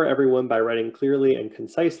empower everyone by writing clearly and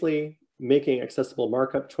concisely, making accessible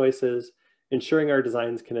markup choices, ensuring our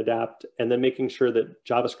designs can adapt, and then making sure that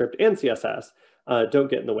JavaScript and CSS don't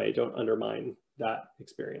get in the way, don't undermine that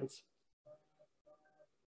experience.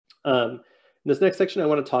 In this next section, I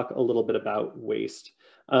want to talk a little bit about waste.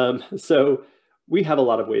 So we have a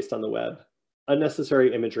lot of waste on the web.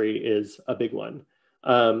 Unnecessary imagery is a big one.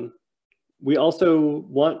 We also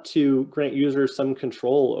want to grant users some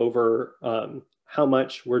control over how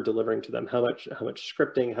much we're delivering to them, how much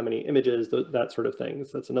scripting, how many images, that sort of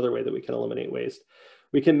things. That's another way that we can eliminate waste.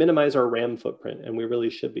 We can minimize our RAM footprint, and we really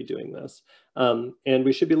should be doing this. And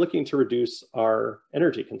we should be looking to reduce our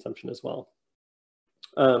energy consumption as well.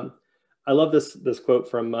 I love this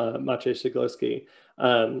quote from Maciej Siglowski.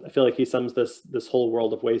 I feel like he sums this whole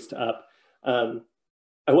world of waste up.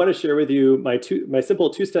 I want to share with you my simple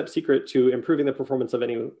two-step secret to improving the performance of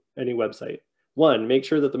any website. 1, make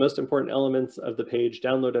sure that the most important elements of the page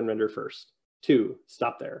download and render first. 2,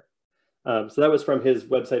 stop there. So that was from his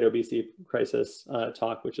website obesity crisis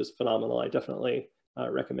talk, which is phenomenal. I definitely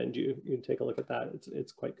recommend you take a look at that.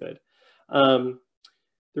 It's quite good. The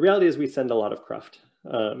reality is we send a lot of cruft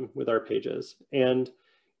with our pages, and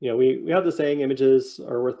we have the saying images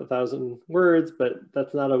are worth 1,000 words, but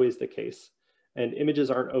that's not always the case, and images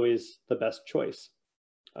aren't always the best choice.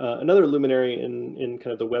 Another luminary in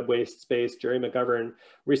kind of the web waste space, Jerry McGovern,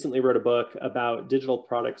 recently wrote a book about digital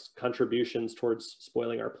products' contributions towards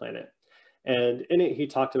spoiling our planet. And in it, he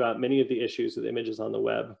talked about many of the issues with images on the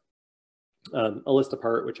web. A List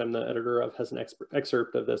Apart, which I'm the editor of, has an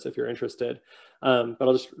excerpt of this if you're interested. But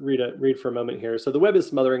I'll just read for a moment here. So the web is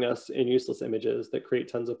smothering us in useless images that create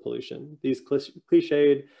tons of pollution. These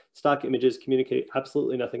cliched stock images communicate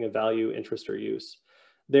absolutely nothing of value, interest, or use.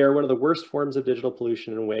 They are one of the worst forms of digital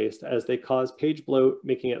pollution and waste, as they cause page bloat,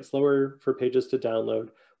 making it slower for pages to download,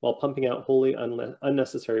 while pumping out wholly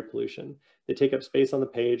unnecessary pollution. They take up space on the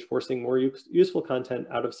page, forcing more useful content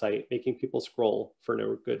out of sight, making people scroll for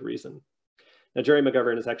no good reason. Now, Jerry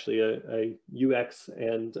McGovern is actually a UX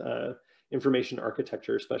and information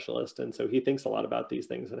architecture specialist, and so he thinks a lot about these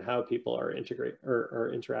things and how people are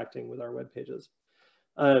interacting with our web pages.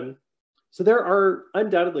 So there are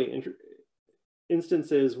undoubtedly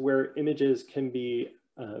instances where images can be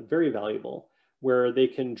very valuable, where they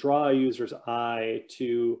can draw a user's eye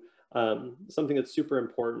to something that's super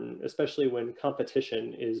important, especially when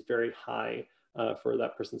competition is very high for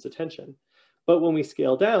that person's attention. But when we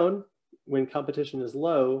scale down, when competition is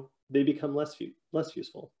low, they become less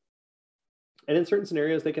useful. And in certain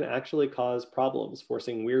scenarios, they can actually cause problems,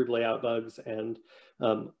 forcing weird layout bugs and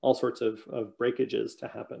all sorts of breakages to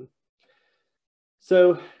happen.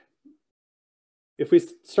 So if we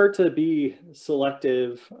start to be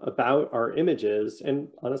selective about our images and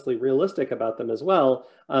honestly realistic about them as well,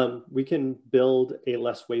 we can build a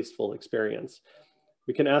less wasteful experience.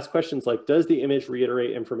 We can ask questions like, does the image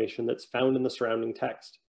reiterate information that's found in the surrounding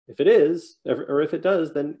text? If it is, or if it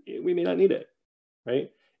does, then we may not need it, right?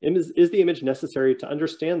 Is the image necessary to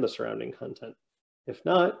understand the surrounding content? If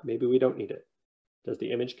not, maybe we don't need it. Does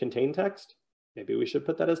the image contain text? Maybe we should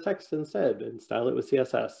put that as text instead and style it with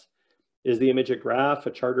CSS. Is the image a graph,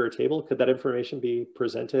 a chart, or a table? Could that information be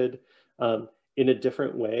presented in a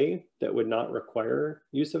different way that would not require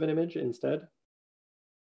use of an image instead?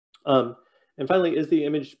 And finally, is the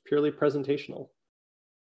image purely presentational?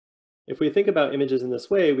 If we think about images in this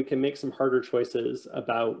way, we can make some harder choices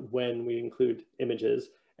about when we include images,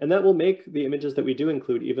 and that will make the images that we do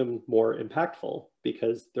include even more impactful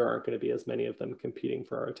because there aren't going to be as many of them competing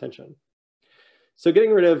for our attention. So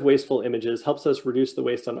getting rid of wasteful images helps us reduce the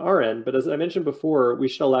waste on our end, but as I mentioned before, we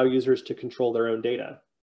should allow users to control their own data.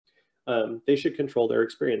 They should control their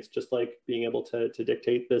experience, just like being able to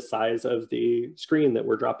dictate the size of the screen that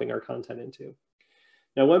we're dropping our content into.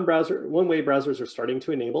 Now, one way browsers are starting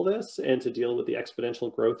to enable this and to deal with the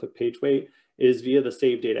exponential growth of page weight is via the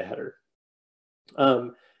save data header.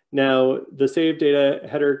 Now, the save data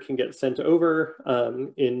header can get sent over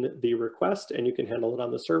in the request, and you can handle it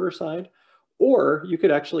on the server side, or you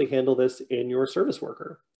could actually handle this in your service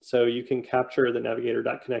worker. So you can capture the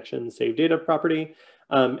navigator.connection save data property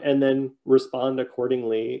and then respond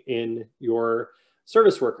accordingly in your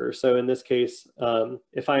service worker. So in this case,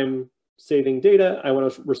 if I'm saving data, I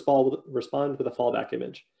want to respond with a fallback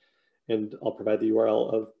image. And I'll provide the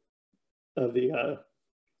URL of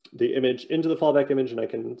the image into the fallback image, and I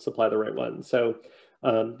can supply the right one. So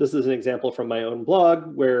this is an example from my own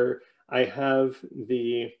blog where I have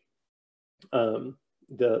the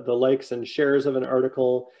likes and shares of an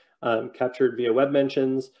article captured via web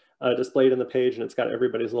mentions displayed on the page, and it's got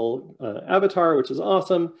everybody's little avatar, which is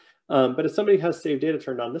awesome. But if somebody has saved data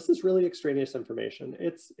turned on, this is really extraneous information.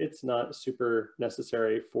 It's not super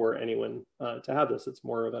necessary for anyone to have this. It's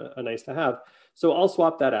more of a nice to have. So I'll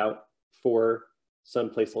swap that out for some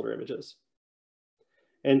placeholder images.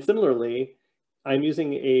 And similarly, I'm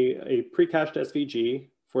using a pre-cached SVG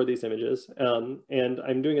for these images. And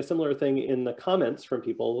I'm doing a similar thing in the comments from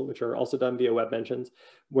people, which are also done via web mentions,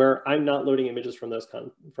 where I'm not loading images from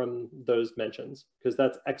those mentions, because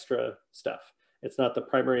that's extra stuff. It's not the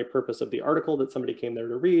primary purpose of the article that somebody came there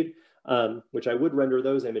to read, which I would render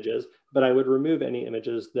those images, but I would remove any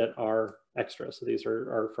images that are extra. So these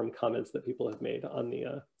are from comments that people have made on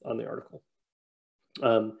the article.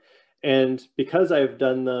 And because I've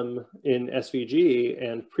done them in SVG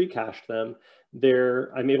and pre-cached them,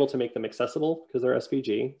 I'm able to make them accessible because they're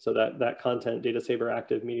SVG. So that content, data saver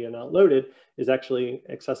active media not loaded, is actually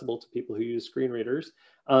accessible to people who use screen readers.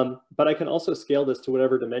 But I can also scale this to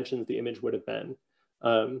whatever dimensions the image would have been,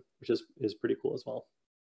 which is pretty cool as well.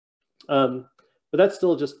 But that's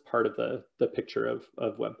still just part of the picture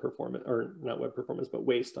of web performance, or not web performance, but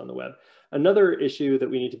waste on the web. Another issue that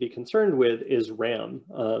we need to be concerned with is RAM.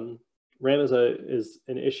 RAM is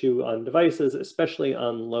an issue on devices, especially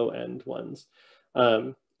on low-end ones.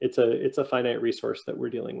 It's a finite resource that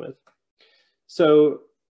we're dealing with. So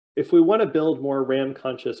if we want to build more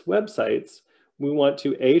RAM-conscious websites, we want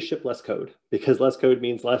to ship less code, because less code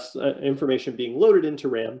means less information being loaded into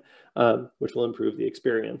RAM, which will improve the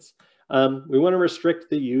experience. We want to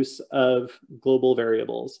restrict the use of global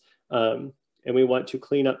variables, and we want to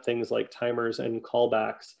clean up things like timers and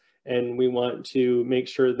callbacks. And we want to make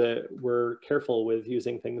sure that we're careful with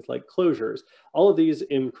using things like closures. All of these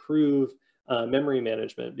improve memory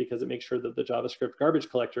management, because it makes sure that the JavaScript garbage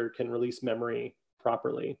collector can release memory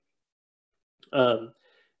properly.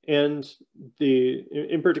 And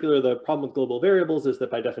in particular, the problem with global variables is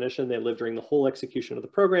that by definition, they live during the whole execution of the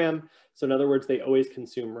program. So in other words, they always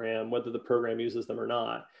consume RAM, whether the program uses them or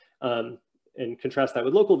not. And contrast that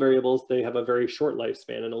with local variables, they have a very short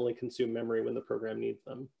lifespan and only consume memory when the program needs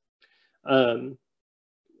them.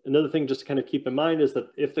 Another thing just to kind of keep in mind is that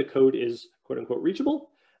if the code is quote unquote reachable,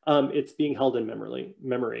 it's being held in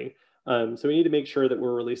memory. So we need to make sure that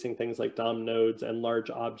we're releasing things like DOM nodes and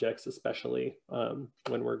large objects, especially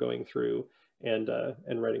when we're going through and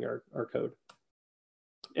writing our code.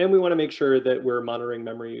 And we want to make sure that we're monitoring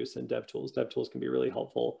memory use in DevTools. DevTools can be really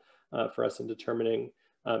helpful for us in determining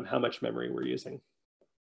how much memory we're using.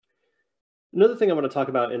 Another thing I want to talk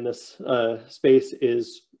about in this space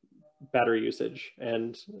is battery usage.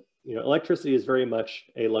 And electricity is very much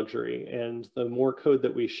a luxury. And the more code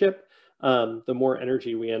that we ship, the more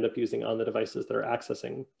energy we end up using on the devices that are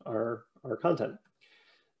accessing our content.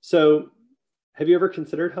 So have you ever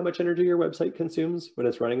considered how much energy your website consumes when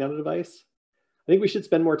it's running on a device? I think we should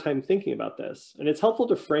spend more time thinking about this. And it's helpful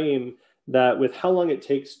to frame that with how long it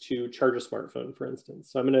takes to charge a smartphone, for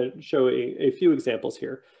instance. So I'm going to show a few examples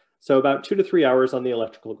here. So about 2 to 3 hours on the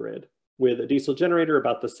electrical grid. With a diesel generator,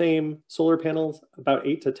 about the same. Solar panels, about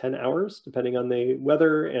 8 to 10 hours, depending on the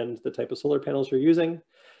weather and the type of solar panels you're using.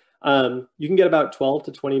 You can get about 12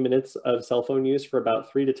 to 20 minutes of cell phone use for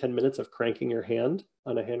about 3 to 10 minutes of cranking your hand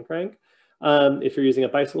on a hand crank. If you're using a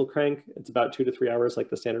bicycle crank, it's about 2 to 3 hours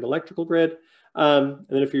like the standard electrical grid. And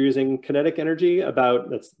then if you're using kinetic energy,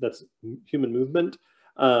 that's human movement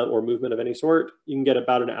or movement of any sort, you can get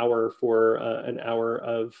about an hour for an hour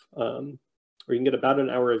of, or you can get about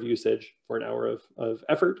an hour of usage for an hour of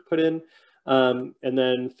effort put in. And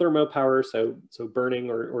then thermo power, so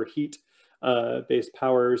burning or heat based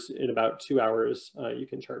powers, in about 2 hours, you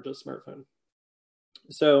can charge a smartphone.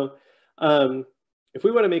 So if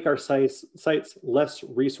we want to make our sites less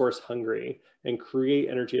resource hungry and create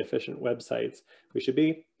energy efficient websites, we should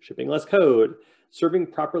be shipping less code, serving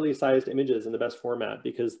properly sized images in the best format,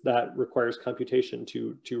 because that requires computation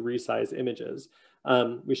to resize images.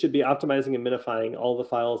 We should be optimizing and minifying all the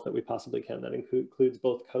files that we possibly can. That includes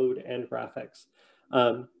both code and graphics.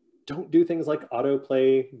 Don't do things like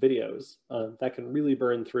autoplay videos. That can really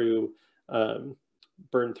burn through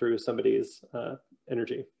somebody's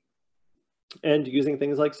energy. And using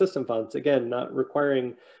things like system fonts, again, not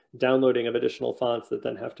requiring downloading of additional fonts that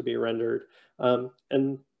then have to be rendered,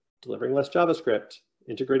 and delivering less JavaScript,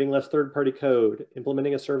 integrating less third-party code,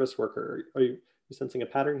 implementing a service worker. Are you You're sensing a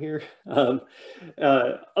pattern here.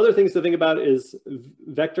 Other things to think about is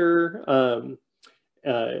vector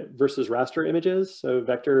versus raster images. So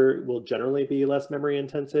vector will generally be less memory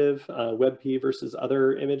intensive, WebP versus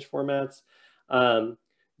other image formats.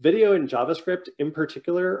 Video and JavaScript in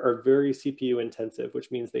particular are very CPU intensive,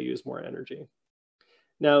 which means they use more energy.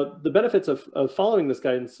 Now, the benefits of following this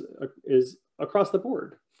guidance is across the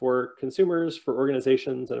board for consumers, for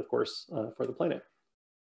organizations, and of course, for the planet.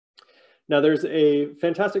 Now, there's a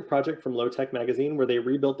fantastic project from Low Tech Magazine where they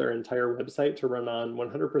rebuilt their entire website to run on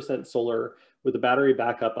 100% solar with a battery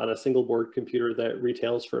backup on a single board computer that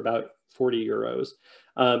retails for about 40 euros.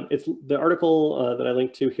 The article that I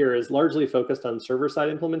linked to here is largely focused on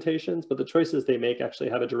server-side implementations, but the choices they make actually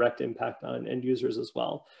have a direct impact on end users as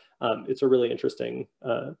well. It's a really interesting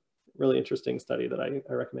study that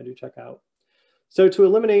I recommend you check out. So to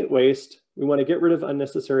eliminate waste, we want to get rid of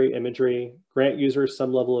unnecessary imagery, grant users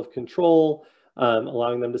some level of control,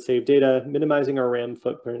 allowing them to save data, minimizing our RAM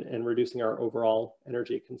footprint, and reducing our overall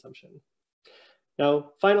energy consumption.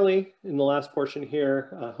 Now, finally, in the last portion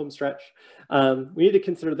here, home stretch, we need to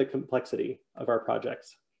consider the complexity of our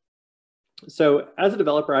projects. So as a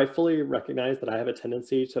developer, I fully recognize that I have a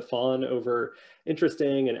tendency to fawn over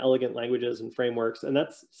interesting and elegant languages and frameworks, and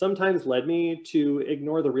that's sometimes led me to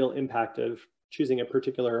ignore the real impact of choosing a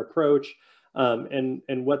particular approach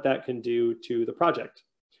and what that can do to the project.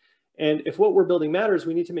 And if what we're building matters,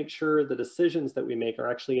 we need to make sure the decisions that we make are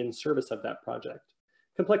actually in service of that project.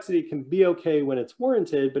 Complexity can be okay when it's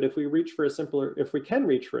warranted, but if we can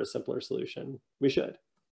reach for a simpler solution, we should.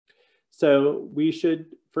 So we should,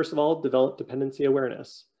 first of all, develop dependency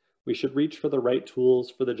awareness. We should reach for the right tools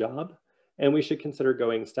for the job, and we should consider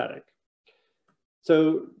going static.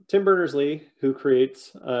 So Tim Berners-Lee, who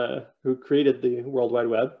created the World Wide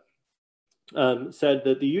Web, said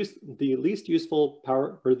that use the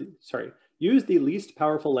least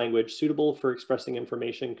powerful language suitable for expressing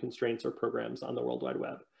information, constraints, or programs on the World Wide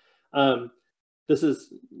Web.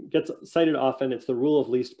 This gets cited often. It's the rule of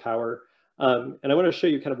least power. And I want to show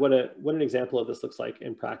you kind of what an example of this looks like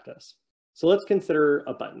in practice. So let's consider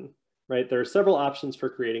a button, right? There are several options for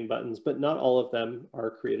creating buttons, but not all of them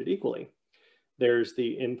are created equally. There's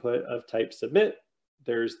the input of type submit.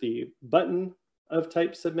 There's the button of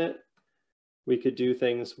type submit. We could do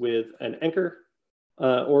things with an anchor,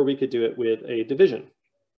 or we could do it with a division.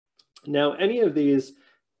 Now, any of these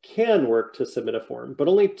can work to submit a form, but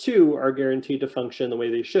only two are guaranteed to function the way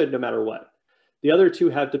they should no matter what. The other two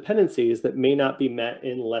have dependencies that may not be met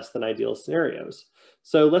in less than ideal scenarios.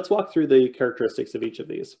 So let's walk through the characteristics of each of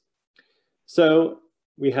these. So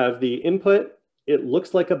we have the input. It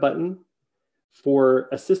looks like a button. For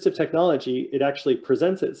assistive technology, it actually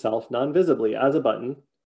presents itself non-visibly as a button.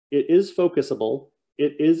 It is focusable.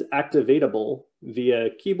 It is activatable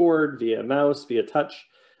via keyboard, via mouse, via touch,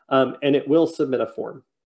 and it will submit a form.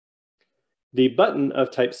 The button of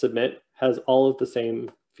type submit has all of the same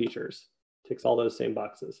features, ticks all those same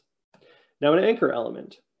boxes. Now, an anchor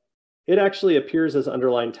element, it actually appears as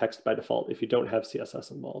underlined text by default if you don't have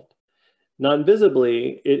CSS involved.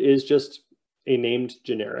 Non-visibly, it is just a named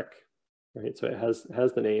generic. Right, so it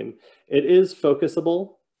has the name. It is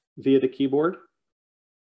focusable via the keyboard.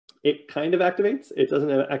 It kind of activates. It doesn't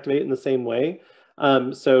activate in the same way.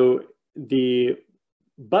 So the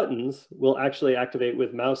buttons will actually activate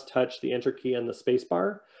with mouse, touch, the enter key, and the space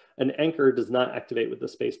bar. An anchor does not activate with the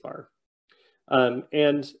space bar.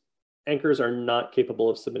 And anchors are not capable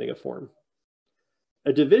of submitting a form.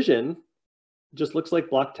 A division just looks like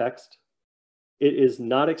block text. It is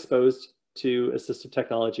not exposed to assistive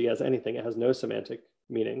technology as anything. It has no semantic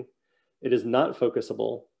meaning. It is not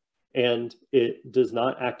focusable, and it does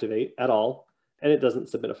not activate at all, and it doesn't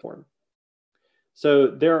submit a form. So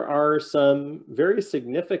there are some very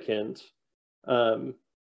significant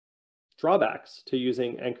drawbacks to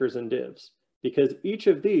using anchors and divs, because each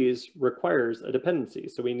of these requires a dependency.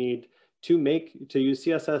 So we need to use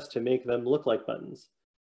CSS to make them look like buttons.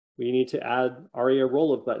 We need to add ARIA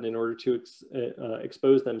role of button in order to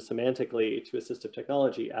expose them semantically to assistive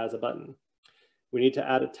technology as a button. We need to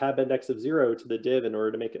add a tab index of 0 to the div in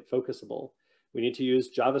order to make it focusable. We need to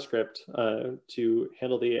use JavaScript to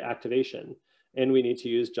handle the activation. And we need to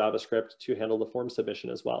use JavaScript to handle the form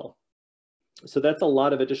submission as well. So that's a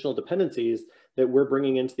lot of additional dependencies that we're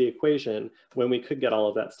bringing into the equation when we could get all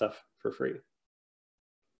of that stuff for free.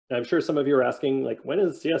 Now, I'm sure some of you are asking, like, when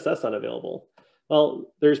is CSS unavailable?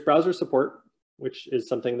 Well, there's browser support, which is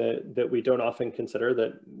something that we don't often consider,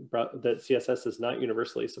 that CSS is not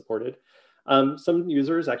universally supported. Some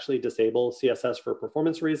users actually disable CSS for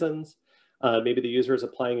performance reasons. Maybe the user is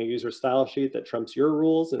applying a user style sheet that trumps your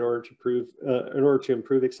rules in order to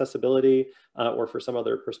improve accessibility or for some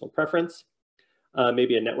other personal preference.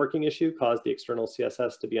 Maybe a networking issue caused the external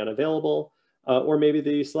CSS to be unavailable, or maybe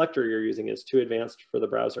the selector you're using is too advanced for the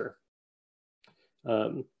browser.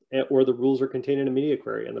 Or the rules are contained in a media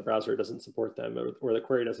query and the browser doesn't support them, or the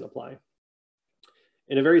query doesn't apply.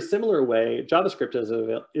 In a very similar way,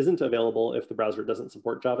 JavaScript isn't available if the browser doesn't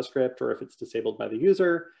support JavaScript, or if it's disabled by the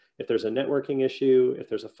user, if there's a networking issue, if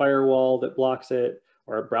there's a firewall that blocks it,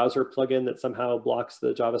 or a browser plugin that somehow blocks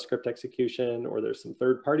the JavaScript execution, or there's some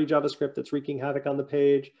third-party JavaScript that's wreaking havoc on the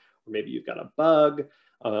page, or maybe you've got a bug,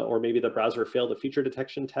 or maybe the browser failed a feature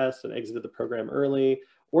detection test and exited the program early,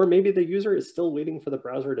 or maybe the user is still waiting for the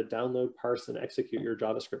browser to download, parse, and execute your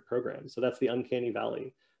JavaScript program. So that's the uncanny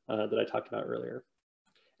valley that I talked about earlier.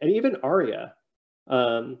 And even ARIA,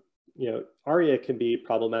 ARIA can be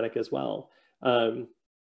problematic as well.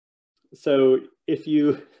 So if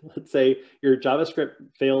you, let's say your JavaScript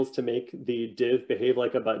fails to make the div behave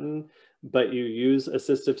like a button, but you use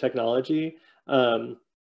assistive technology to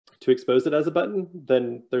expose it as a button,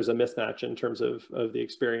 then there's a mismatch in terms of the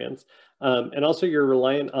experience. And also you're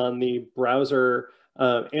reliant on the browser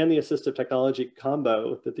and the assistive technology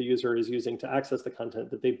combo that the user is using to access the content,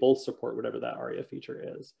 that they both support whatever that ARIA feature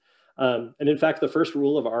is. And in fact, the first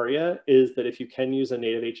rule of ARIA is that if you can use a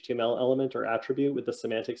native HTML element or attribute with the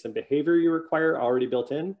semantics and behavior you require already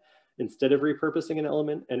built in, instead of repurposing an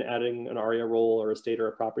element and adding an ARIA role or a state or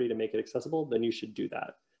a property to make it accessible, then you should do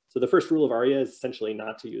that. So the first rule of ARIA is essentially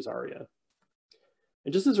not to use ARIA.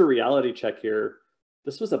 And just as a reality check here,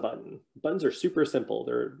 this was a button. Buttons are super simple.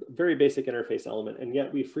 They're a very basic interface element, and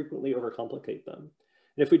yet we frequently overcomplicate them.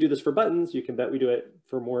 And if we do this for buttons, you can bet we do it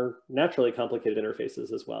for more naturally complicated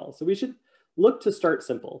interfaces as well. So we should look to start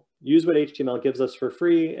simple, use what HTML gives us for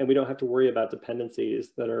free, and we don't have to worry about dependencies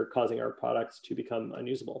that are causing our products to become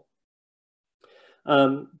unusable.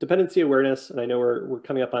 Dependency awareness, and I know we're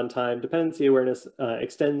coming up on time, dependency awareness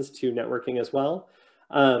extends to networking as well.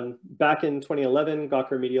 Back in 2011,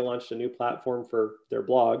 Gawker Media launched a new platform for their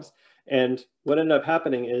blogs. And what ended up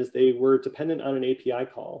happening is they were dependent on an API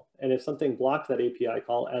call. And if something blocked that API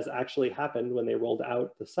call, as actually happened when they rolled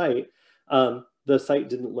out the site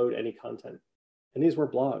didn't load any content. And these were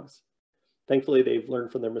blogs. Thankfully, they've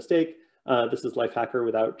learned from their mistake. This is Lifehacker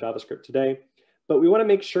without JavaScript today. But we want to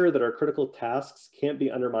make sure that our critical tasks can't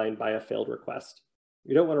be undermined by a failed request.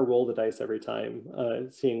 You don't want to roll the dice every time,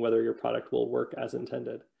 seeing whether your product will work as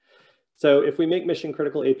intended. So if we make mission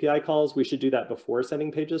critical API calls, we should do that before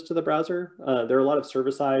sending pages to the browser. There are a lot of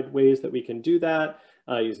server-side ways that we can do that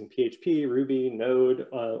using PHP, Ruby, Node,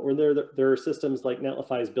 or there are systems like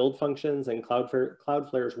Netlify's build functions and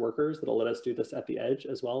Cloudflare's workers that'll let us do this at the edge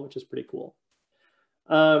as well, which is pretty cool.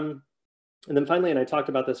 And then finally, and I talked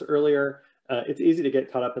about this earlier, it's easy to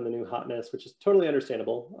get caught up in the new hotness, which is totally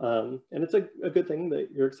understandable. And it's a good thing that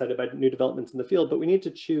you're excited by new developments in the field, but we need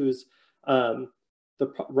to choose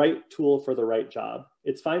the right tool for the right job.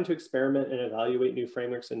 It's fine to experiment and evaluate new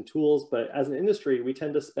frameworks and tools, but as an industry, we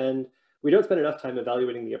don't spend enough time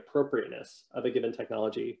evaluating the appropriateness of a given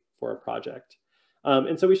technology for a project.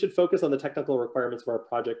 And so we should focus on the technical requirements of our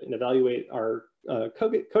project and evaluate our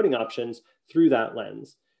coding options through that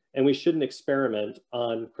lens. And we shouldn't experiment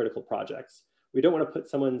on critical projects. We don't want to put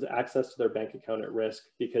someone's access to their bank account at risk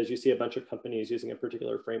because you see a bunch of companies using a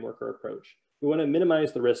particular framework or approach. We want to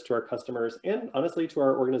minimize the risk to our customers and honestly to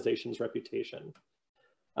our organization's reputation.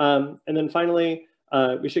 And then finally,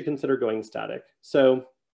 we should consider going static. So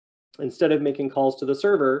instead of making calls to the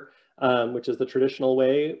server, which is the traditional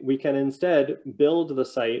way, we can instead build the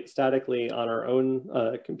site statically on our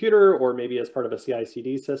own computer or maybe as part of a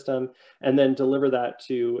CI/CD system, and then deliver that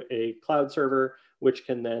to a cloud server, which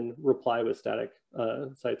can then reply with static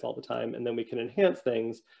sites all the time. And then we can enhance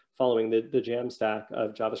things following the Jamstack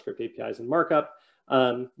of JavaScript APIs and markup,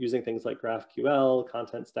 using things like GraphQL,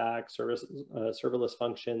 content stack, serverless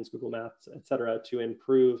functions, Google Maps, et cetera, to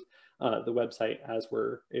improve the website as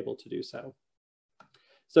we're able to do so.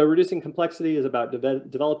 So reducing complexity is about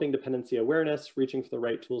developing dependency awareness, reaching for the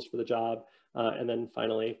right tools for the job, and then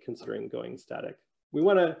finally considering going static. We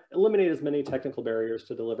want to eliminate as many technical barriers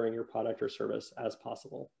to delivering your product or service as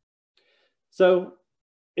possible. So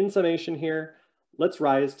in summation here, let's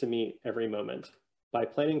rise to meet every moment by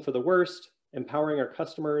planning for the worst, empowering our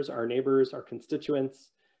customers, our neighbors, our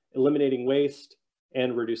constituents, eliminating waste,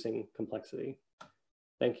 and reducing complexity.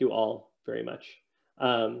 Thank you all very much.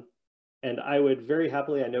 And I would very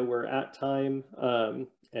happily, I know we're at time,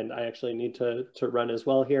 and I actually need to run as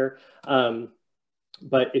well here.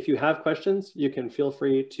 But if you have questions, you can feel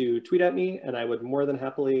free to tweet at me, and I would more than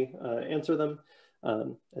happily answer them.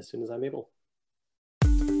 as soon as I'm able.